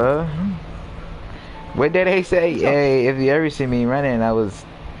doing, bro. What did they say? Hey, if you ever see me running, I was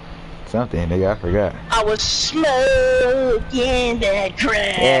something, nigga. I forgot. I was smoking that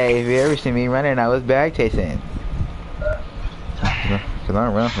crack. Hey, if you ever see me running, I was bag chasing. Cause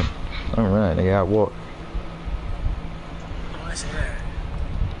I'm running. I'm running, nigga. I walk. Oh, I say that.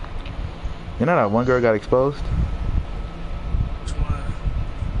 You know that one girl got exposed? Which one?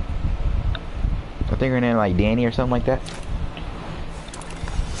 I think her name like Danny or something like that.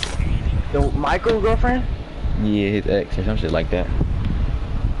 The Michael girlfriend? Yeah, his ex or some shit like that.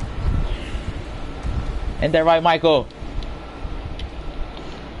 Ain't that right, Michael?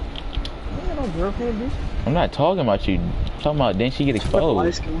 You got no girlfriend, bitch. I'm not talking about you. I'm talking about then she get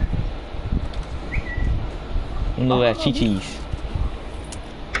exposed. Them little ass chi-chis.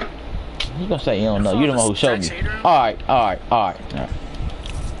 You gonna say you don't know? You the one who showed me. Alright.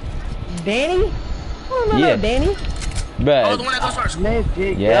 Danny? I don't know Yeah. no Danny. Bruh. Oh, the one that goes first.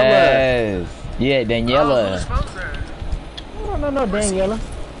 Yes. Yeah, Daniela. I I don't know no Daniela.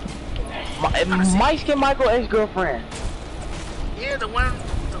 Mike's Michael ex-girlfriend. Yeah, the one.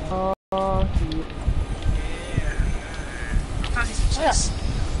 Oh, shit. Yeah. I see some chicks.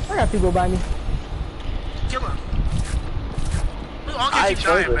 I got people by me. Kill him. We all get you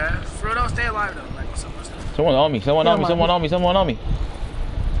dying, man. Frodo, stay alive though. Like, what's up? Someone on me. Someone on me.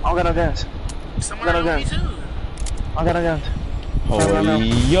 I got no guns. Someone on me too. I got no guns. Oh,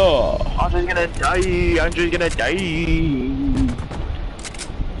 yeah. I'm just gonna die.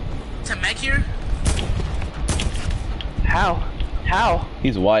 To Meg here? How?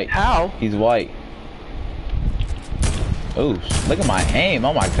 He's white. How? He's white. Ooh, look at my aim.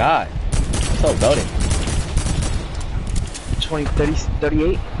 Oh my god. I'm so goated. 20, 30,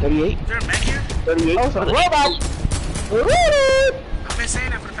 38, 38. Is there a Meg here? 38. Oh, so robot! I've been saying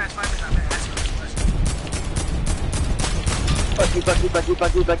that for the past 5 minutes. I've been asking you questions.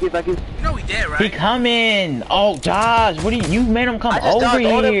 Bucky. You know we dead, right? He coming. Oh, Josh, what are you made him come over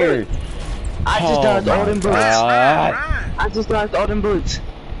here? I just dodged all them bullets. Run. I just dodged all them bullets.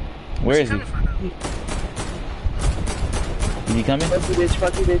 Where is he? Is he coming? Fuck you,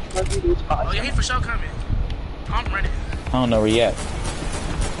 bitch. Oh, yeah, he for sure coming. I'm ready. I don't know where he at.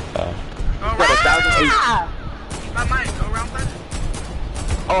 Go Got around. My mind, go around that.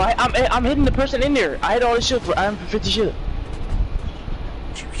 Oh, I'm hitting the person in there. I had all the shit for. I'm for 50 shit.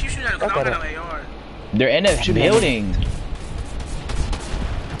 Shoot at him, because I don't got no AR. They're in a building.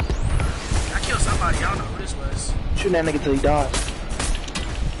 I killed somebody, I don't know who this was. Shooting that nigga till he dies.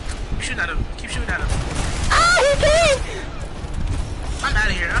 Keep shooting at him. Keep shooting at him. Ah, he came! I'm out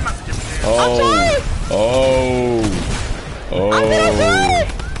of here. I'm about to disappear. Oh.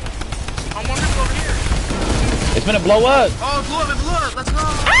 I'm one people over here. It's gonna blow up. Oh, it blew up. Let's go.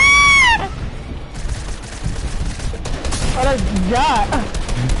 Ah! Oh, that's God.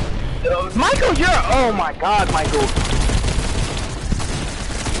 Michael, oh my god, Michael.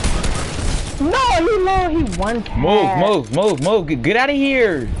 No, he one tap. Move. Get out of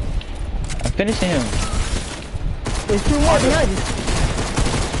here. I'm finishing him. There's two more behind you.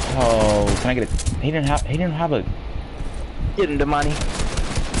 Oh, can I get it? He didn't have a. Get him, Damani.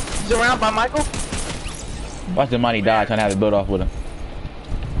 He's around by Michael. Watch the money die trying to have it build off with him.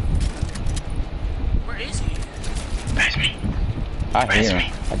 Where is he? Pass me. I hear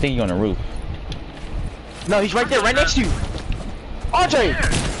him. I think he's on the roof. No, he's right there, right next to you. Andre,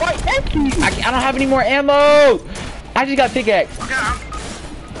 right next to you. I don't have any more ammo. I just got pickaxe. Okay,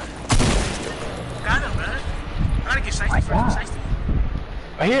 got him, man. I gotta get shiesty first.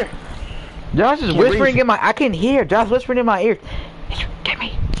 Right here. Josh is whispering in my. I can hear Josh whispering in my ear. Get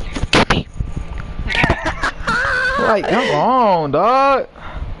me. Like, come on, dog.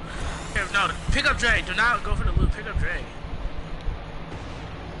 No, pick up Dre. Do not go for the loot. Pick up Dre.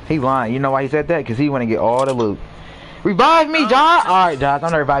 He lying. You know why he said that? Because he want to get all the loot. Revive me, Josh. All right, Josh.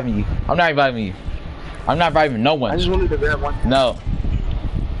 I'm not reviving you. I'm not reviving no one. I just wanted to grab one. No.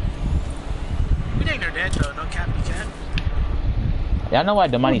 We think they're dead though. No cap, you can. Y'all know why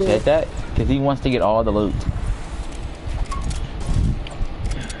Damani said that? Because he wants to get all the loot.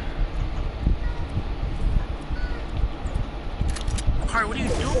 Harry, what are you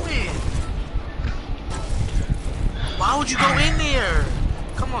doing? Why would you go in there?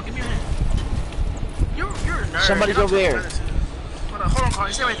 Come on, give me your hand. You're a nerd. Somebody's over there. Hold on,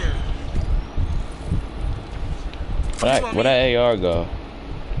 Carl. Stay right there. Where that AR go?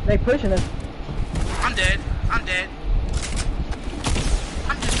 They pushing us. I'm dead. I'm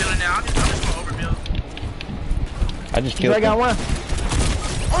just building now. I'm just gonna overbuild. I just killed him. I got one.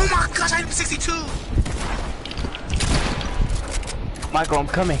 Oh my gosh, I hit 62. Michael, I'm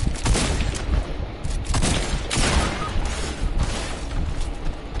coming.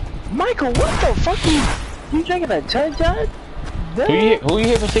 Michael, what the fuck you drinking a ton, John? Who you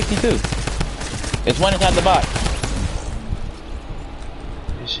hit for 62? It's one inside the box.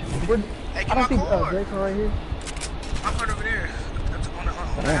 Hey, I don't see Draco right here. I'm part over there. That's on the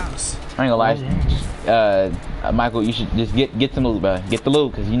house. I ain't gonna lie. Michael, you should just get some loot, bro. Get the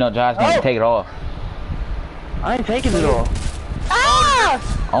loot, because you know Josh gonna take it all. I ain't taking it all. Ah!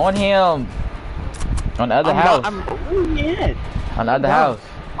 On him. On the other house. Yeah. On the other house.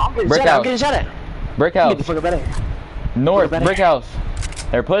 I'm getting Brick shot at. I'm house. getting shot at. Brick Get the house. fuck up out of here. North. Brick house.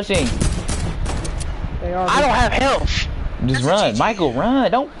 They're pushing. They are. I don't have health. Just run, Michael. Run.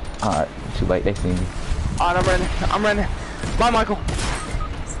 Don't. All right. Too late. They see me. Alright, I'm running. I'm running. Bye, Michael.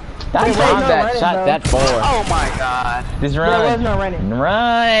 That Wait, time no that running, shot bro. that far. Oh my god. Just There run. was no running.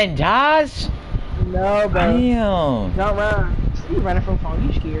 Run, Josh. No, bro. Damn. Don't run. You running from phone.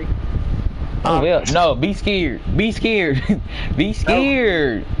 You scary. Oh well. No. Be scared. Be scared. Be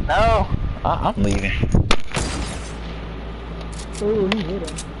scared. No. I'm leaving. Ooh, he hit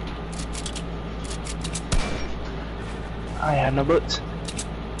him. I have no boots.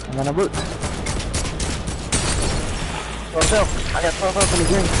 I'm on no boots. 12 health. I got 12 health in the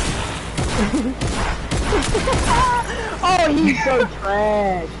green. Oh, he's so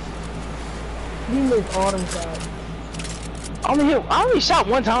trash. He missed all them shots. I only shot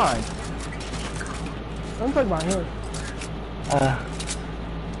one time. Don't talk about him.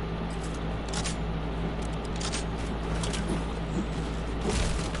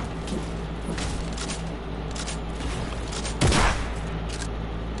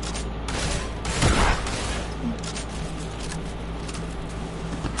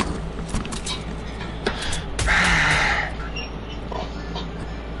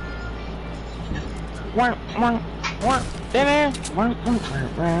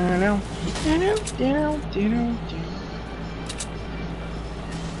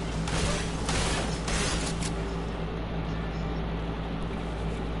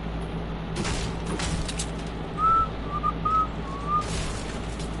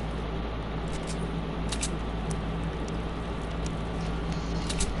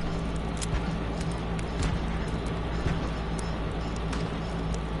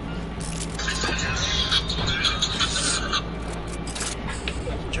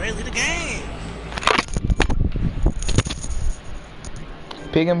 Dre, lead the game.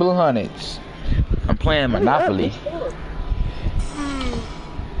 Pig and Blue Hornets. I'm playing Monopoly.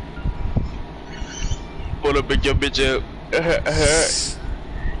 Pull up, pick your bitch up.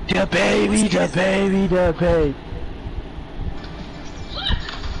 The baby, the baby, the baby.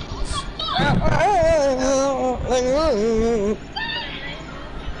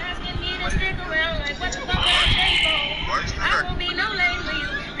 Asking me to stick around like what the fuck am I won't be no lame for you.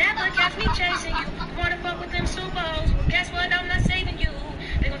 Never catch me chasing you. Wanna fuck with them supers? Well, guess what? I'm not saving you.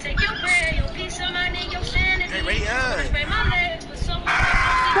 They gon' take your bread, your peace of mind, and your sanity. Hey, ready up. Spray my legs with so much.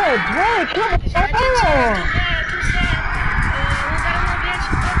 Hey, Drake, come on.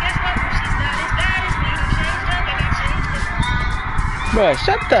 Bruh,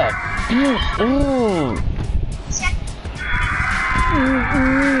 shut the. Ooh.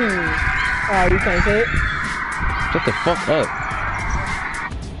 Oh, you can't say it? Shut the fuck up.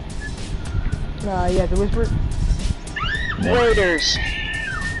 Nah, you have to whisper it. Raiders.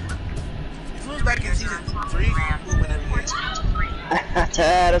 If it was back in season 3, we'll win every game.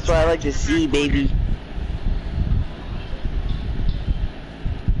 That's what I like to see, baby.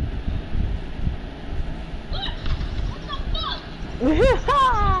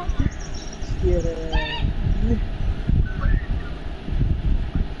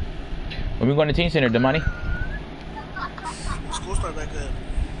 When we going to Teen Center, Damani? School start back up.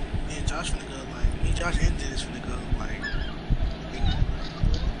 Me and Josh finna go, like, me, Josh, and Dennis finna go, like,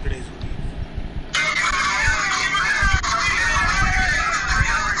 3 days a week.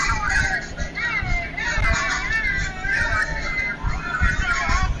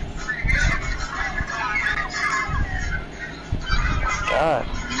 God.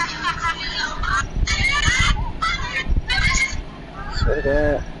 Swear to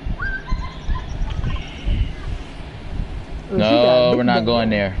God. No, we're not going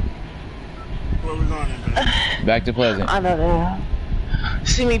there. Where we going then, bro? Back to Pleasant. I know that.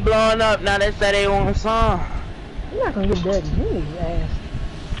 See me blowing up, now that's that they want a song. You're not gonna get dead. You need your ass.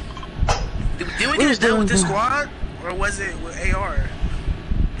 Did we get it done with this squad? Or was it with AR? I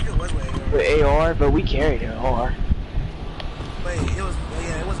think it was with AR. With AR, but we carried it hard. Wait, it was,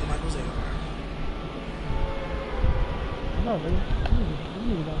 yeah, it wasn't Michael's AR. No, man.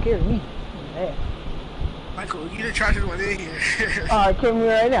 You don't carry me. Yeah. Michael, you the charged one in here. Alright, carry me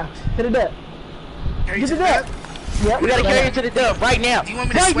right now. To the depth. Carry Get to the the depth. Yep. We gotta carry it to the dub right now. Do you want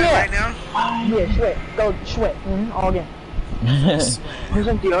me to sweat right now? Yeah, sweat. Go sweat. All again. Here's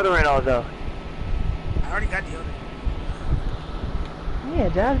some deodorant although. I already got deodorant. Yeah,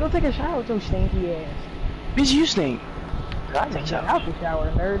 Josh, go take a shower with your stinky ass. Bitch, you stink. I take Get shower. out the shower,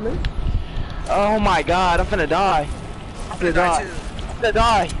 nerdly. Oh my god, I'm finna die. I'm finna die. too. I'm finna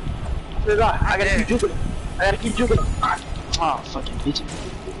die. I'm finna die. I gotta dead. keep juking. I gotta keep juking. Oh, fucking bitch.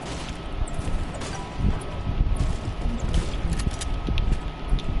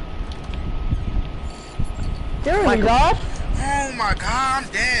 Seriously, dog? Oh my god, I'm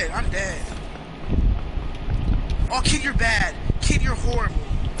dead. I'm dead. Oh, kid, you're bad. Kid, you're horrible.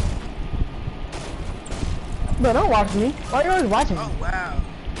 Bro, don't watch me. Why are you always watching me? Oh wow.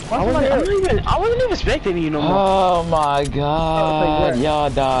 I wasn't even expecting you no more. Oh my god. Y'all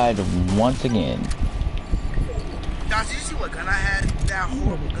died once again. Josh, did you see what gun I had? That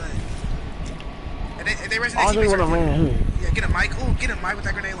horrible gun. And they I just wanna land here. Yeah, get a mic. Ooh, get a mic with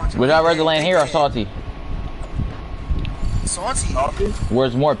that grenade launcher. Would y'all rather land here or salty? Salty?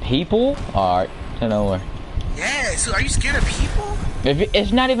 Where's more people? Alright, to nowhere. Yeah, so are you scared of people?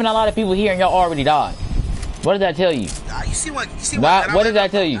 It's not even a lot of people here and y'all already died. What does that tell you? You see what? What does that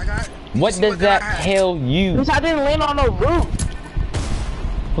tell you? What does that tell you? Because I didn't land on no roof.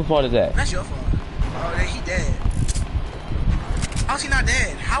 Whose fault is that? That's your fault. Oh, he dead. How is he not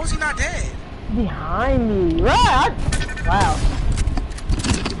dead? How is he not dead? Behind me. Right. Wow.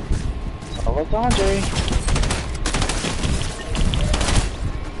 So what's Andre?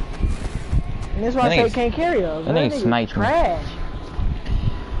 And that's why I say can't carry us. That nigga sniped me. Trash.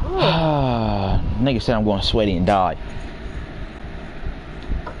 Nigga said I'm going sweaty and die.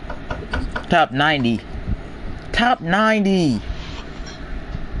 Top 90. Top 90.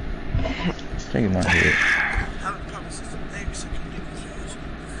 Take my head.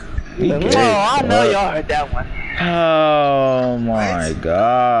 Oh, I know y'all heard that one. Oh my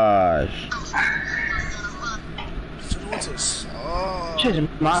gosh. She's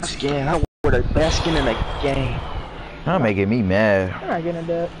my skin. I wear the best skin in the game. You're making me mad. I'm not getting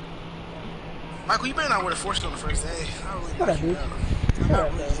that. Michael, you better not wear the foreskin on the first day. I really What like I you,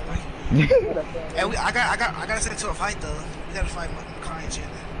 do? though. Hey, I gotta send it to a fight though. We gotta fight Makai and Jen.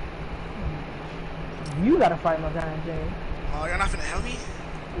 You gotta fight my guy in jail. Oh, you're not finna help me?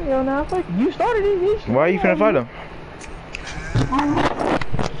 Hell nah, fuck you started it, bitch. Why are you finna fight him?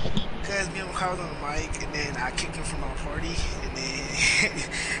 Cause me and Makai was on the mic, and then I kicked him from our party, and then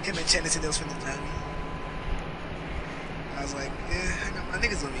him and Chen said they was finna tell me. I was like, yeah, I got my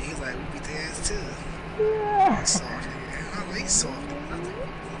niggas with me. He's like, we beat their ass too. Yeah. He's soft, nigga. I'm like, he's soft.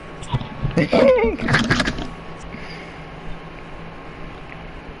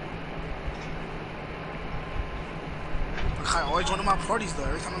 I always join my parties though.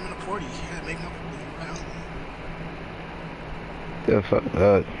 Every time I'm in a party, yeah, make my party. The fuck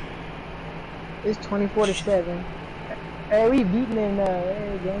up. It's 24-7. Hey, we beating in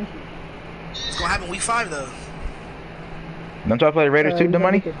game. It's gonna happen week 5 though. Don't y'all play the Raiders too, the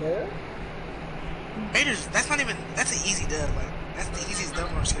money? Raiders, that's an easy dub. Like, that's the easiest dub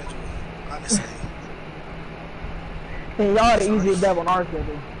on our schedule, honestly. And y'all the easiest dub on our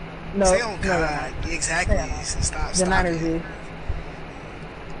schedule. No, Say on God, exactly. Stop. The Niners is.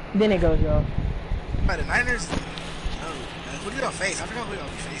 Then it goes, y'all. But the Niners, who do y'all face? I forgot who y'all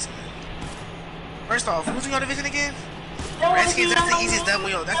be facing. First off, who's in your division again? Redskins, that's the easiest dub.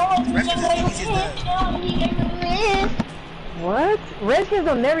 Redskins is the easiest dub. What? Redskins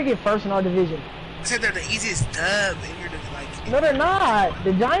don't never get first in our division. I said they're the easiest dub in your division. No, they're not.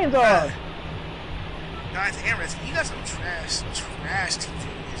 The Giants are. Giants and Redskins, you got some trash teams.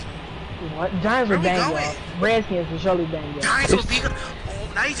 What? Giants are banged up. Redskins are surely banged up. Giants will be good.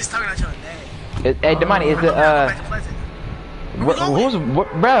 Oh, now you just talking about your name. Hey, the money is the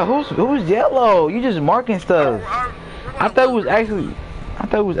who's yellow? You just marking stuff. I thought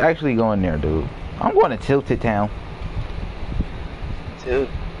it was actually going there, dude. I'm going to Tilted Town. Dude,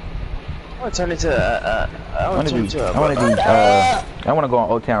 I want to turn into I want to go on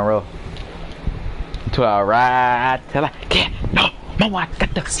Old Town Road. To a ride till I can't. No, I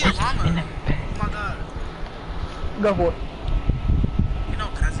got the. I see a llama. Oh my god. Go for it. You know,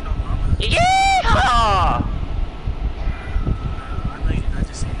 cause you know llama. Yeah! I know you not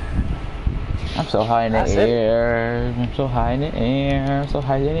just say that. I'm so high in the air. I'm so high in the air. I'm so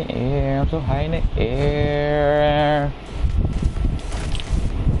high in the air. I'm so high in the air.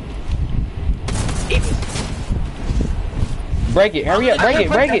 Break it. Hurry up.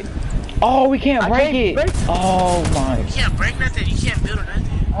 Break it. Oh, we can't break it. Oh my. You can't break nothing. You can't build or nothing.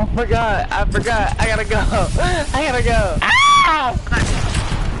 I forgot. I gotta go. Ah!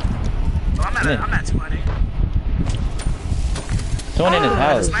 Well, I'm at 200. Someone in his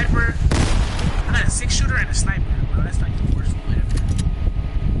house. Sniper. I got a 6-shooter and a sniper. Bro, that's like the worst one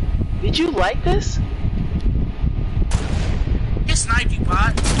ever. Did you like this? Get sniped, you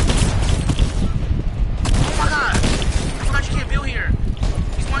bot. Oh my god. I forgot you can't build here.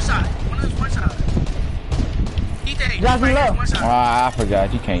 He's one shot. One of them's one shot. He dead. One shot. Ah, I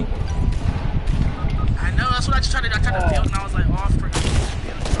forgot. You can't. I know. That's what I just tried to build, and I was like, oh, I forgot.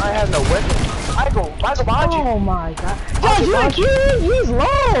 I have no weapon. Michael behind you. Oh my god. Josh, you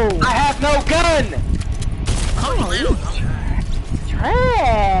low. I have no gun.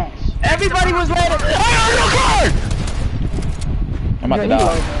 Everybody was ready. I'm about to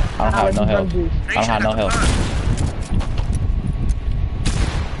die. I don't have no health. I don't have no health.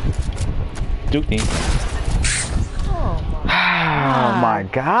 Duke team. Oh my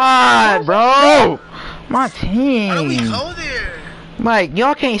god, bro! My team. How do we go there? Like,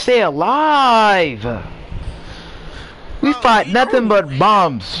 y'all can't stay alive. We fight nothing but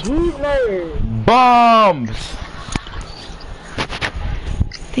bombs. Bombs.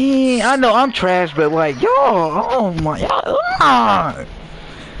 Dang, I know I'm trash, but like, y'all, oh my, y'all.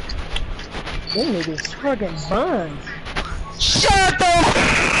 Them niggas fucking buns. Shut the.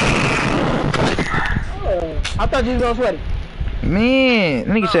 I thought you was going sweaty. Man,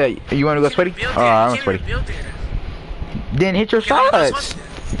 nigga said, you want to go sweaty? Oh, I'm sweaty. Then hit your shots.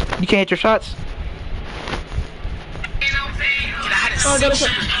 You can't hit your shots.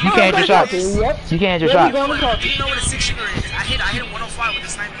 You can't hit your shots. You can't hit your shots. Do you know what a 6-shooter is? I hit 105 with the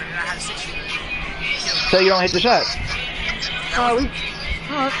sniper and I had a 6-shooter. So you don't hit the shots. What are you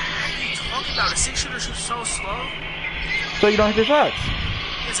talking about? A 6-shooter shoots so slow. So you don't hit your shots.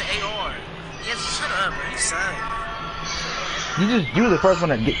 He has an AR. Yes, shut up, bro. You suck. You were the first one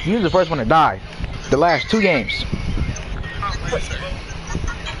to get. You were the first one to die. The last 2 games.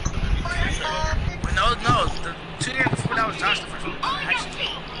 No, the 2 games before that was Josh the first one. Actually.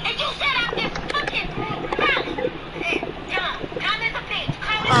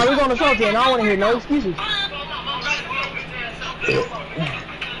 Alright, we're going to talk then. I don't want to hear no excuses.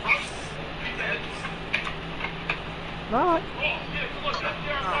 Alright.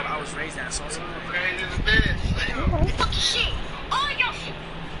 I was raised that so sorry.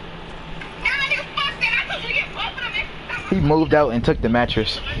 He moved out and took the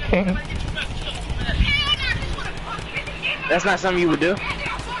mattress. That's not something you would do?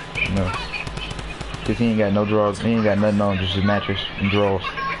 No. Cause he ain't got no drawers. He ain't got nothing on, just his mattress and drawers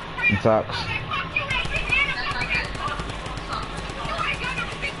and socks.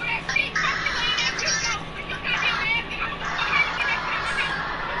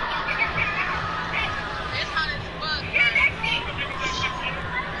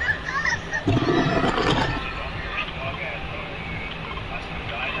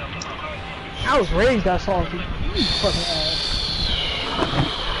 I was raised that salty. You fucking ass.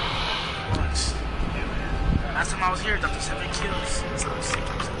 Last time I was here, Dr. 7 kills. That's how I was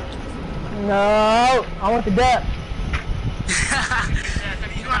thinking. No, I want the depth.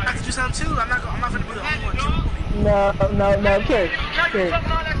 You know I have to do something too. I'm not gonna be the only one. No, Carry. Carry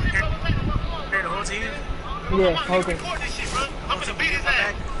the whole team? Yeah, whole team.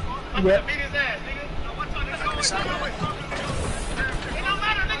 Yep.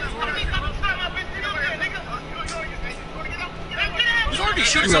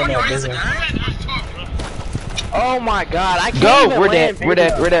 Oh my god, I can't Go! even We're land dead. We're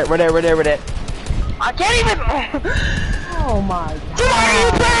dead. We're dead. We're dead. We're dead. We're dead. I can't even. Oh my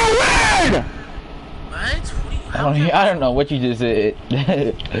god. What? I don't know what you just said.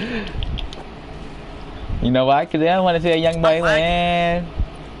 You know why? Cause I don't want to say a young boy land.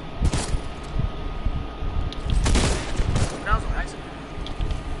 That was an accident.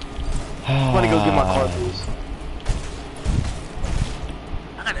 I'm gonna go get my car, please.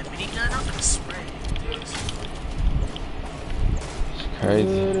 I got a minigun. I'm gonna spray.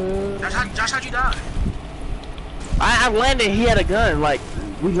 Crazy. Josh, how'd you die? I landed, he had a gun, like,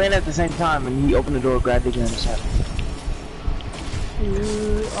 we landed at the same time, and he opened the door, grabbed the gun, and shot.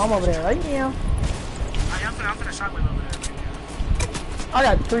 I'm over there right now. I'm finna shockwave over there. I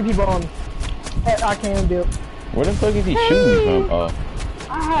got 3 people on me. I can't do it. Where the fuck is he shooting me from? Oh.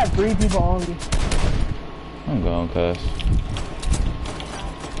 I had 3 people on me. I'm going, cuz.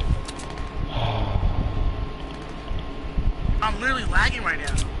 I'm literally lagging right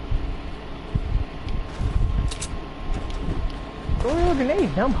now. Throw a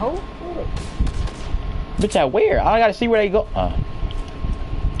grenade, dumb hoe. Bitch, at where? I gotta see where they go.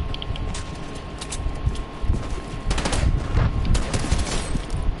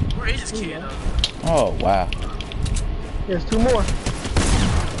 Where is this kid? Oh, wow. There's 2 more.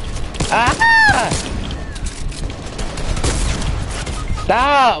 Ah!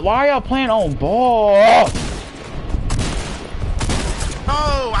 Stop! Why are y'all playing on ball?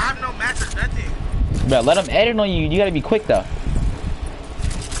 Oh, I have no match or nothing. Bro, let them edit on you. You gotta be quick though.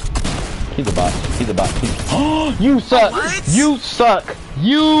 He's a bot. He's a bot. Oh, you suck. What? You suck.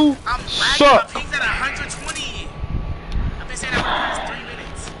 You I'm suck. lagging. My ping's at 120. I've been saying that for the past 3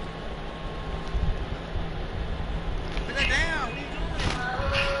 minutes. Put that down. What are you doing?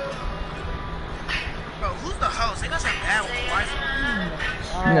 Bro, who's the host? They got some bad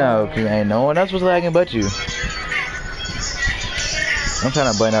Wi-Fi. No, cause ain't no one else was lagging but you. I'm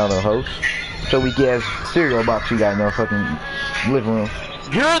trying to button out a host. So we get cereal box you got in your fucking living room.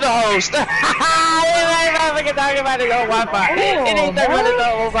 You're the host. I ain't fucking talking about his own Wi-Fi. It ain't talking about his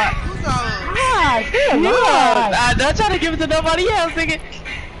own Wi-Fi. I'm not trying to give it to nobody else, nigga.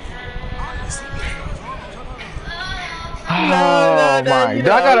 Oh my!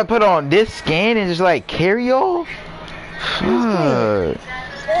 Do I gotta put on this skin and just like carry y'all? Fuck.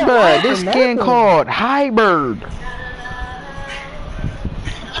 Bruh, this skin called Hybrid.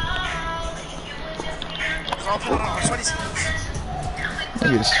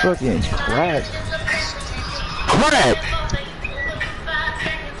 Nigga, this fucking crap. Crap!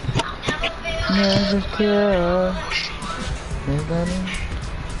 Yeah, just care.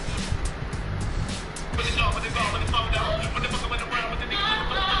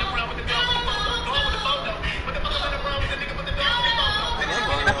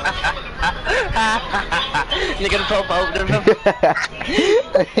 Nigga, the popo.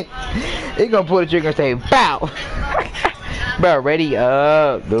 He gonna pull the trigger and say, bow! Bro, ready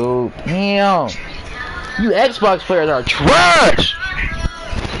up, dude. Damn. You Xbox players are trash!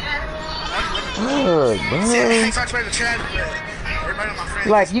 Good, bro.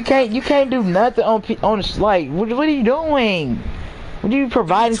 Like, you can't do nothing on the, like, what are you doing? What are you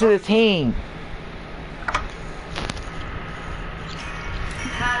providing to the team?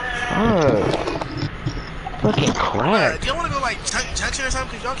 Fucking crap. Do y'all wanna go like junction or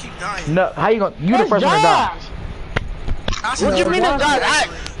something? Cause y'all keep dying. No, how you gonna? You the first one to die. What you mean to die?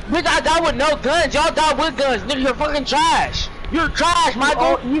 Bitch, I die with no guns. Y'all die with guns. Nigga, you're fucking trash. You're trash,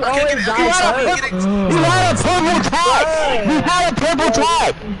 Michael. You always die. You had a purple tag. You had a purple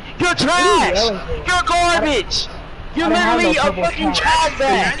tag. You're trash. You're garbage. You're literally a fucking trash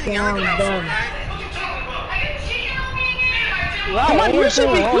bag. Come on, you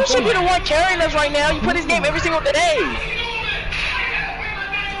should be the one carrying us right now. You play this game every single day. I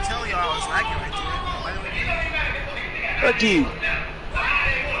tell y'all I was lagging right there. Fuck you.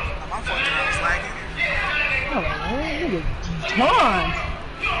 My fault that I was lagging. Come on.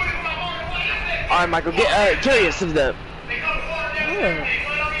 Alright, Michael, get curious to the.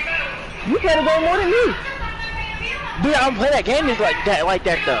 You play the game more than me. Dude, I don't play that game just like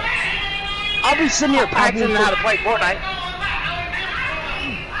that though. I'll be sitting here practicing how to play Fortnite.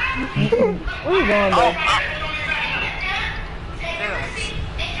 Where you going, bro?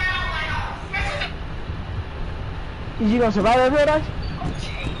 Is you gonna survive that paradise?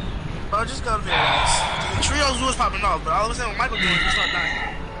 Bro, just go to paradise. The trios was popping off, but all of a sudden when Michael doing it, you start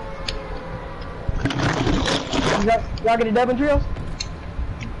dying. Y'all get a dub in trios?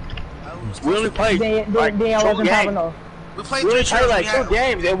 We only played like 2 games. We played We 3 only played like 2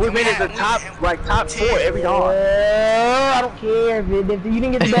 games, and we made it the top 4 every time. I don't care if you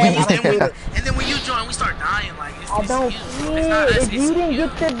didn't get the dub. I don't care. And then when you join, we start dying. Like it's, I don't care. If you didn't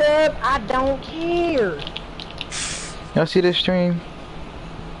get the dub, I don't care. Y'all see this stream?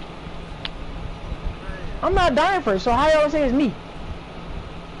 I'm not dying first, so how y'all say it's me?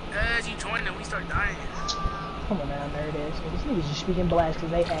 As you join and we start dying. Come on now, nerd ass. This nigga's just speaking blast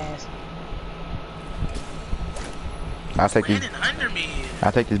because they ass. I'll take these.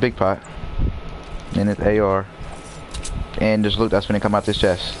 I'll take this big pot. And this AR. And just look, that's when they come out this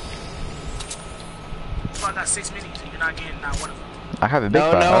chest. So I got 6 minis and you're not getting not one of them. I have a big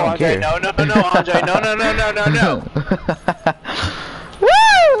pot. I don't Andre, care. no, Andre, no.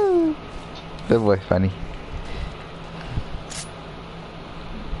 Woo! That boy funny.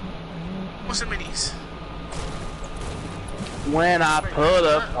 What's the minis? When I put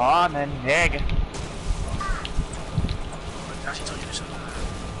up on a nigga. She told you to shut up.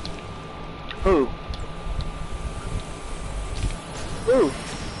 Who?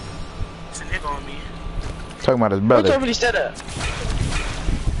 It's a nigga on me. Talking about his Who brother. told me to shut up?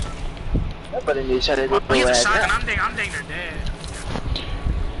 That brother need to shut his But he's a ass shotgun. up. I'm dang their dad.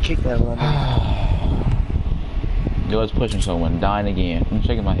 Kick that one. Yo, it's pushing someone, dying again. I'm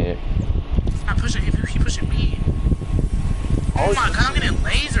shaking my head. I'm pushing him. He pushing me. Oh my god, I'm getting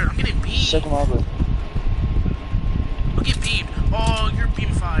lasered. I'm getting beamed. Shut him over. I'll get beamed. Oh, you're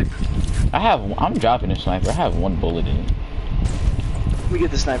beamified. I'm dropping a sniper. I have 1 bullet in it. Let me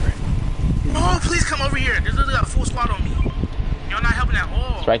get the sniper. Oh, please come over here. There's literally got a full squad on me. Y'all not helping at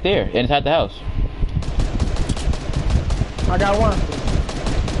all. It's right there, inside the house. I got 1.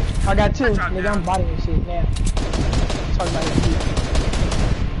 I got 2. Nigga, I'm bodying this shit now. Talking about this shit.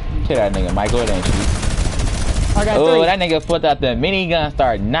 Shit that nigga, Mike, go ahead and shoot. I got 3. Oh, that nigga put out the minigun,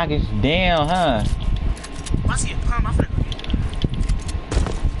 start knocking down, huh? I see a pump. I'm finna go get it.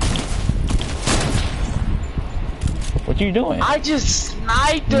 What you doing? I just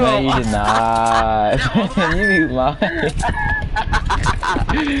sniped him. No, you did not. You be lying.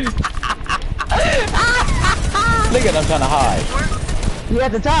 Look at them trying to hide. You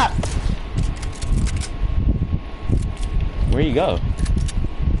at the top. Where you go?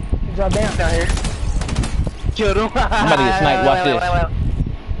 You drop down here. Killed him. I'm about to get sniped. Watch this.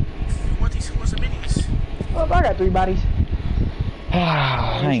 What's the minis? Oh, I got 3 bodies.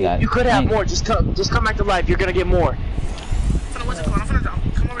 I ain't got it. You could have more. Just come back to life. You're gonna get more. What's it called?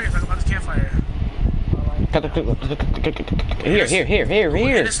 Come over here. Talk about this campfire. Here. Get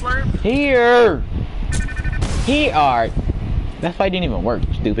this slurp? Here. That's why it didn't even work,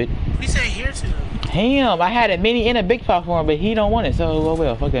 stupid. What are you saying here to? Him. I had a mini and a big top for him, but he don't want it, so oh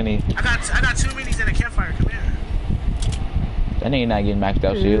well, fuck that nigga. I got 2 minis and a campfire. Come here. That nigga not getting maxed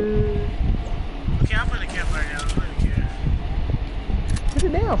out shield. Okay, I'll put the campfire down. I don't really care. Put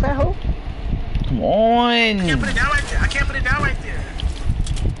it down, fat hoe. Come on. I can't put it down right there. I can't put it down right there.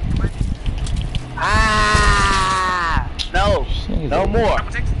 Ah! No. No more.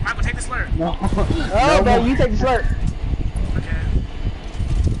 Michael, take the slurp. No. Oh, no, you take the slurp. Okay.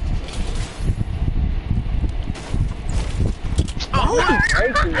 Oh,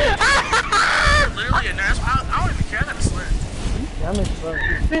 literally a nurse. I don't even care that it's slurp. I'm in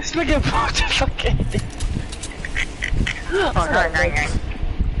slurp. This nigga fucked the fucking.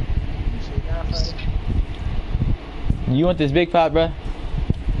 You want this big pot, bruh?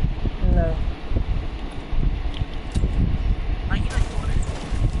 No.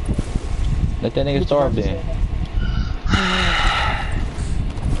 Let that nigga starve then.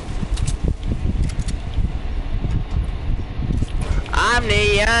 I'm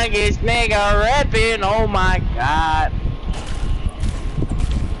the youngest nigga rapping. Oh my god.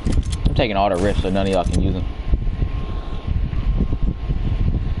 I'm taking all the rips so none of y'all can use them.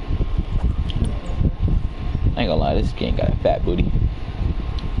 I ain't gonna lie, this game got a fat booty.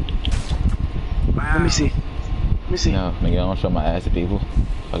 Wow. Let me see. No, nigga, I don't show my ass to people.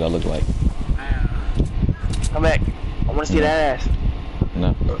 What I look like. Wow. Come back. I wanna see that ass.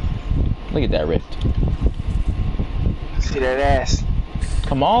 No. Look at that rift. See that ass.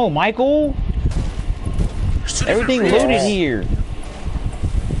 Come on, Michael. Everything looted here.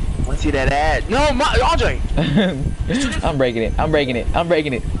 Wanna see that ass? No, Andre. I'm breaking it.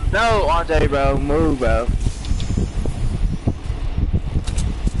 No, Andre, bro. Move, bro.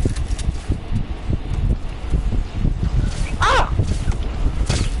 Ah!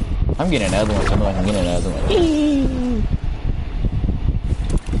 I'm getting another one. So I can get another one.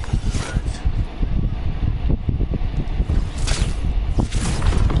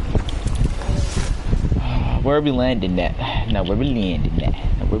 Where are we landing at? No, where we landing at?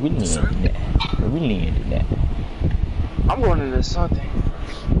 I'm going into something.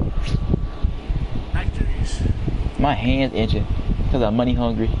 Factories. My hands itching because I'm money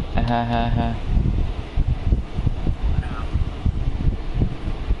hungry. Ha ha ha.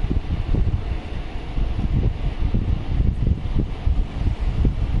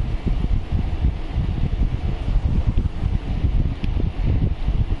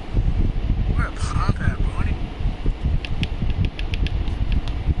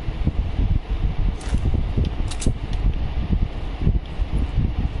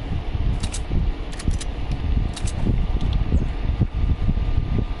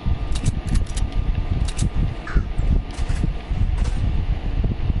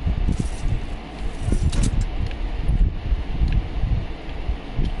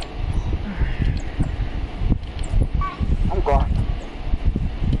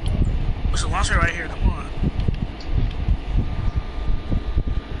 Right here, come on.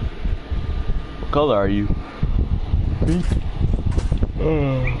 What color are you? Pink.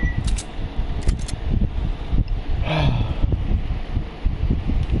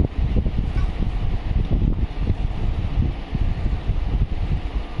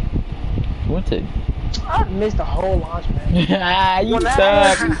 What's it? I missed the whole launch, man. Ah, you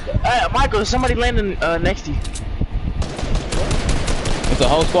suck. Michael, somebody landing next to you. It's a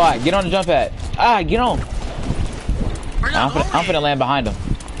whole squad. Get on the jump pad. Ah, get on. I'm finna land behind him.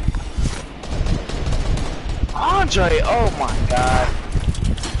 Andre, oh my god.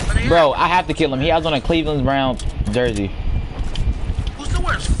 Bro, I have to kill him. He has on a Cleveland Browns jersey. Who still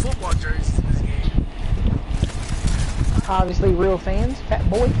wears football jerseys in this game? Obviously, real fans. Fat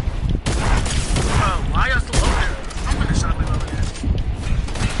boy. Oh, why y'all still over there? I'm gonna shop it over there.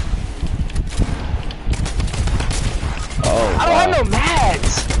 Oh, I don't have no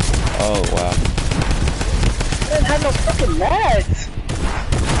mats. Oh, wow. I don't have no fucking mats.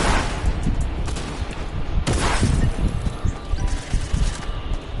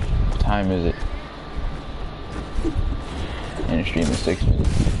 What time is it? And the stream is 6 minutes.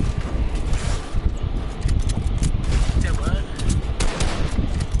 Say what?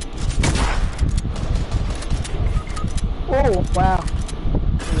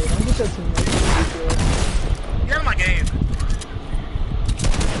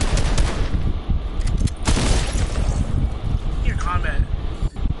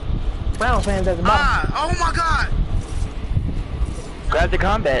 Brown fans at the bottom. Ah! Oh my god! Grab the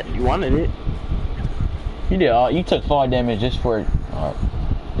combat. You wanted it. You did. You took 4 damage just for.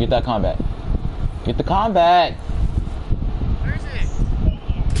 Get that combat. Get the combat. Where is it?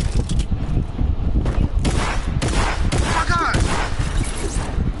 Oh my god!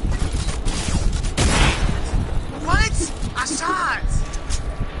 What? I shot!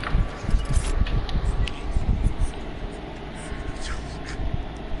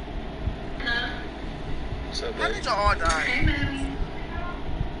 How did y'all all die?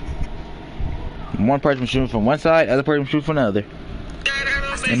 One person shooting from one side, other person shooting from the other.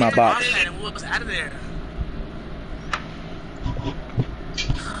 In my box. Was out of there.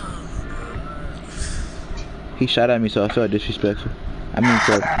 He shot at me, so I felt disrespectful. I mean,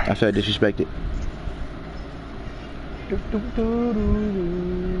 so I felt disrespected.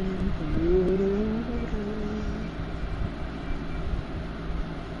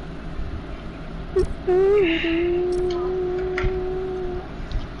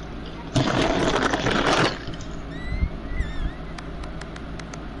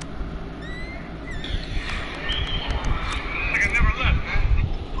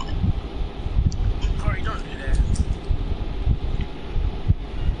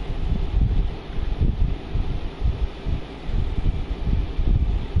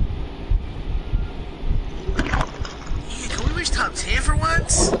 Top 10 for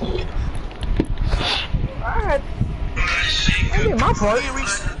once? Alright. I did my part. We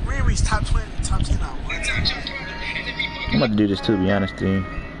didn't reach top 20, top 10 out. I'm about to do this too, to be honest, dude.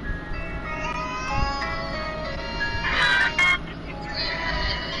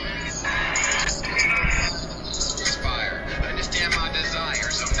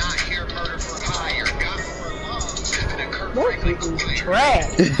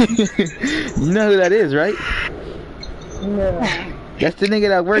 Trash. You know who that is, right? Yeah. That's the nigga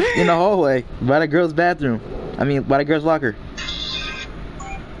that works in the hallway by the girl's bathroom. I mean, by the girl's locker.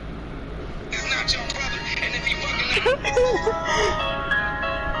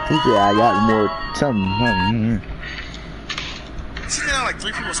 He said, I got more something. She's got like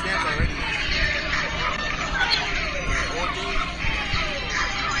 3 people spammed already.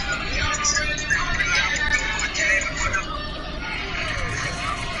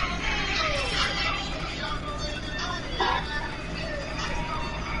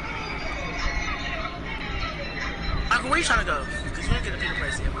 Where you trying to go? Because you ain't get a bigger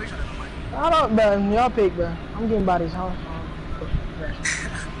place yet. Where you trying to go, Mike? I don't, bro. Y'all pick, bro. I'm getting bodies, huh?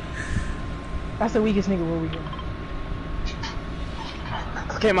 That's the weakest nigga. Where we going?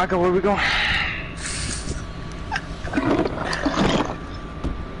 Okay, Michael, where we going?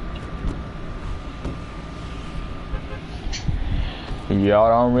 Y'all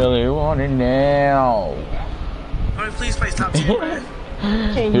don't really want it now. I mean, please place top 10, man.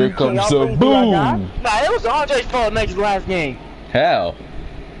 Here comes the boom. Nah, it was Andre's fault next last game. How?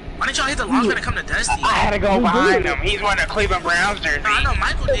 Why didn't y'all hit the launch pad and come to Dusty? I had to go behind him. He's wearing a Cleveland Browns jersey. No, I know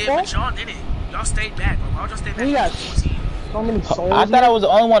Michael did, but y'all didn't. Y'all stayed back. Why would y'all stay back? You got so many souls. I thought I was the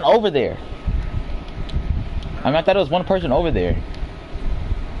only one over there. I mean, I thought it was one person over there.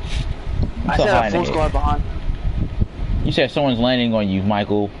 I said a full squad behind. You said someone's landing on you,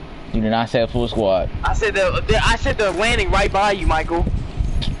 Michael. You did not say a full squad. I said they're landing right by you, Michael.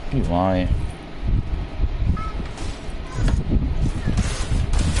 You lying.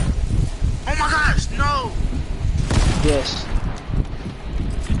 Oh my gosh, no! Yes.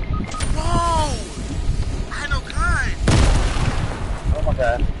 Whoa! I had no gun! Oh my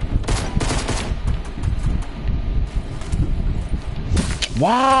god.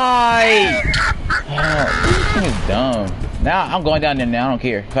 Why? Oh, this is dumb. Now I'm going down there now. I don't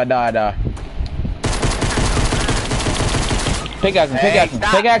care. If I die, I die. Pickaxe him, pickaxe him,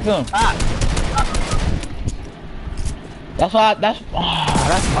 pickaxe him. That's why.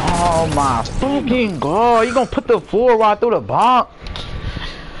 Oh my fucking god! You gonna put the 4 right through the bomb?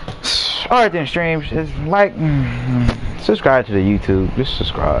 Alright then, streams. It's like, subscribe to the YouTube. Just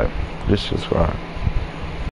subscribe. Just subscribe.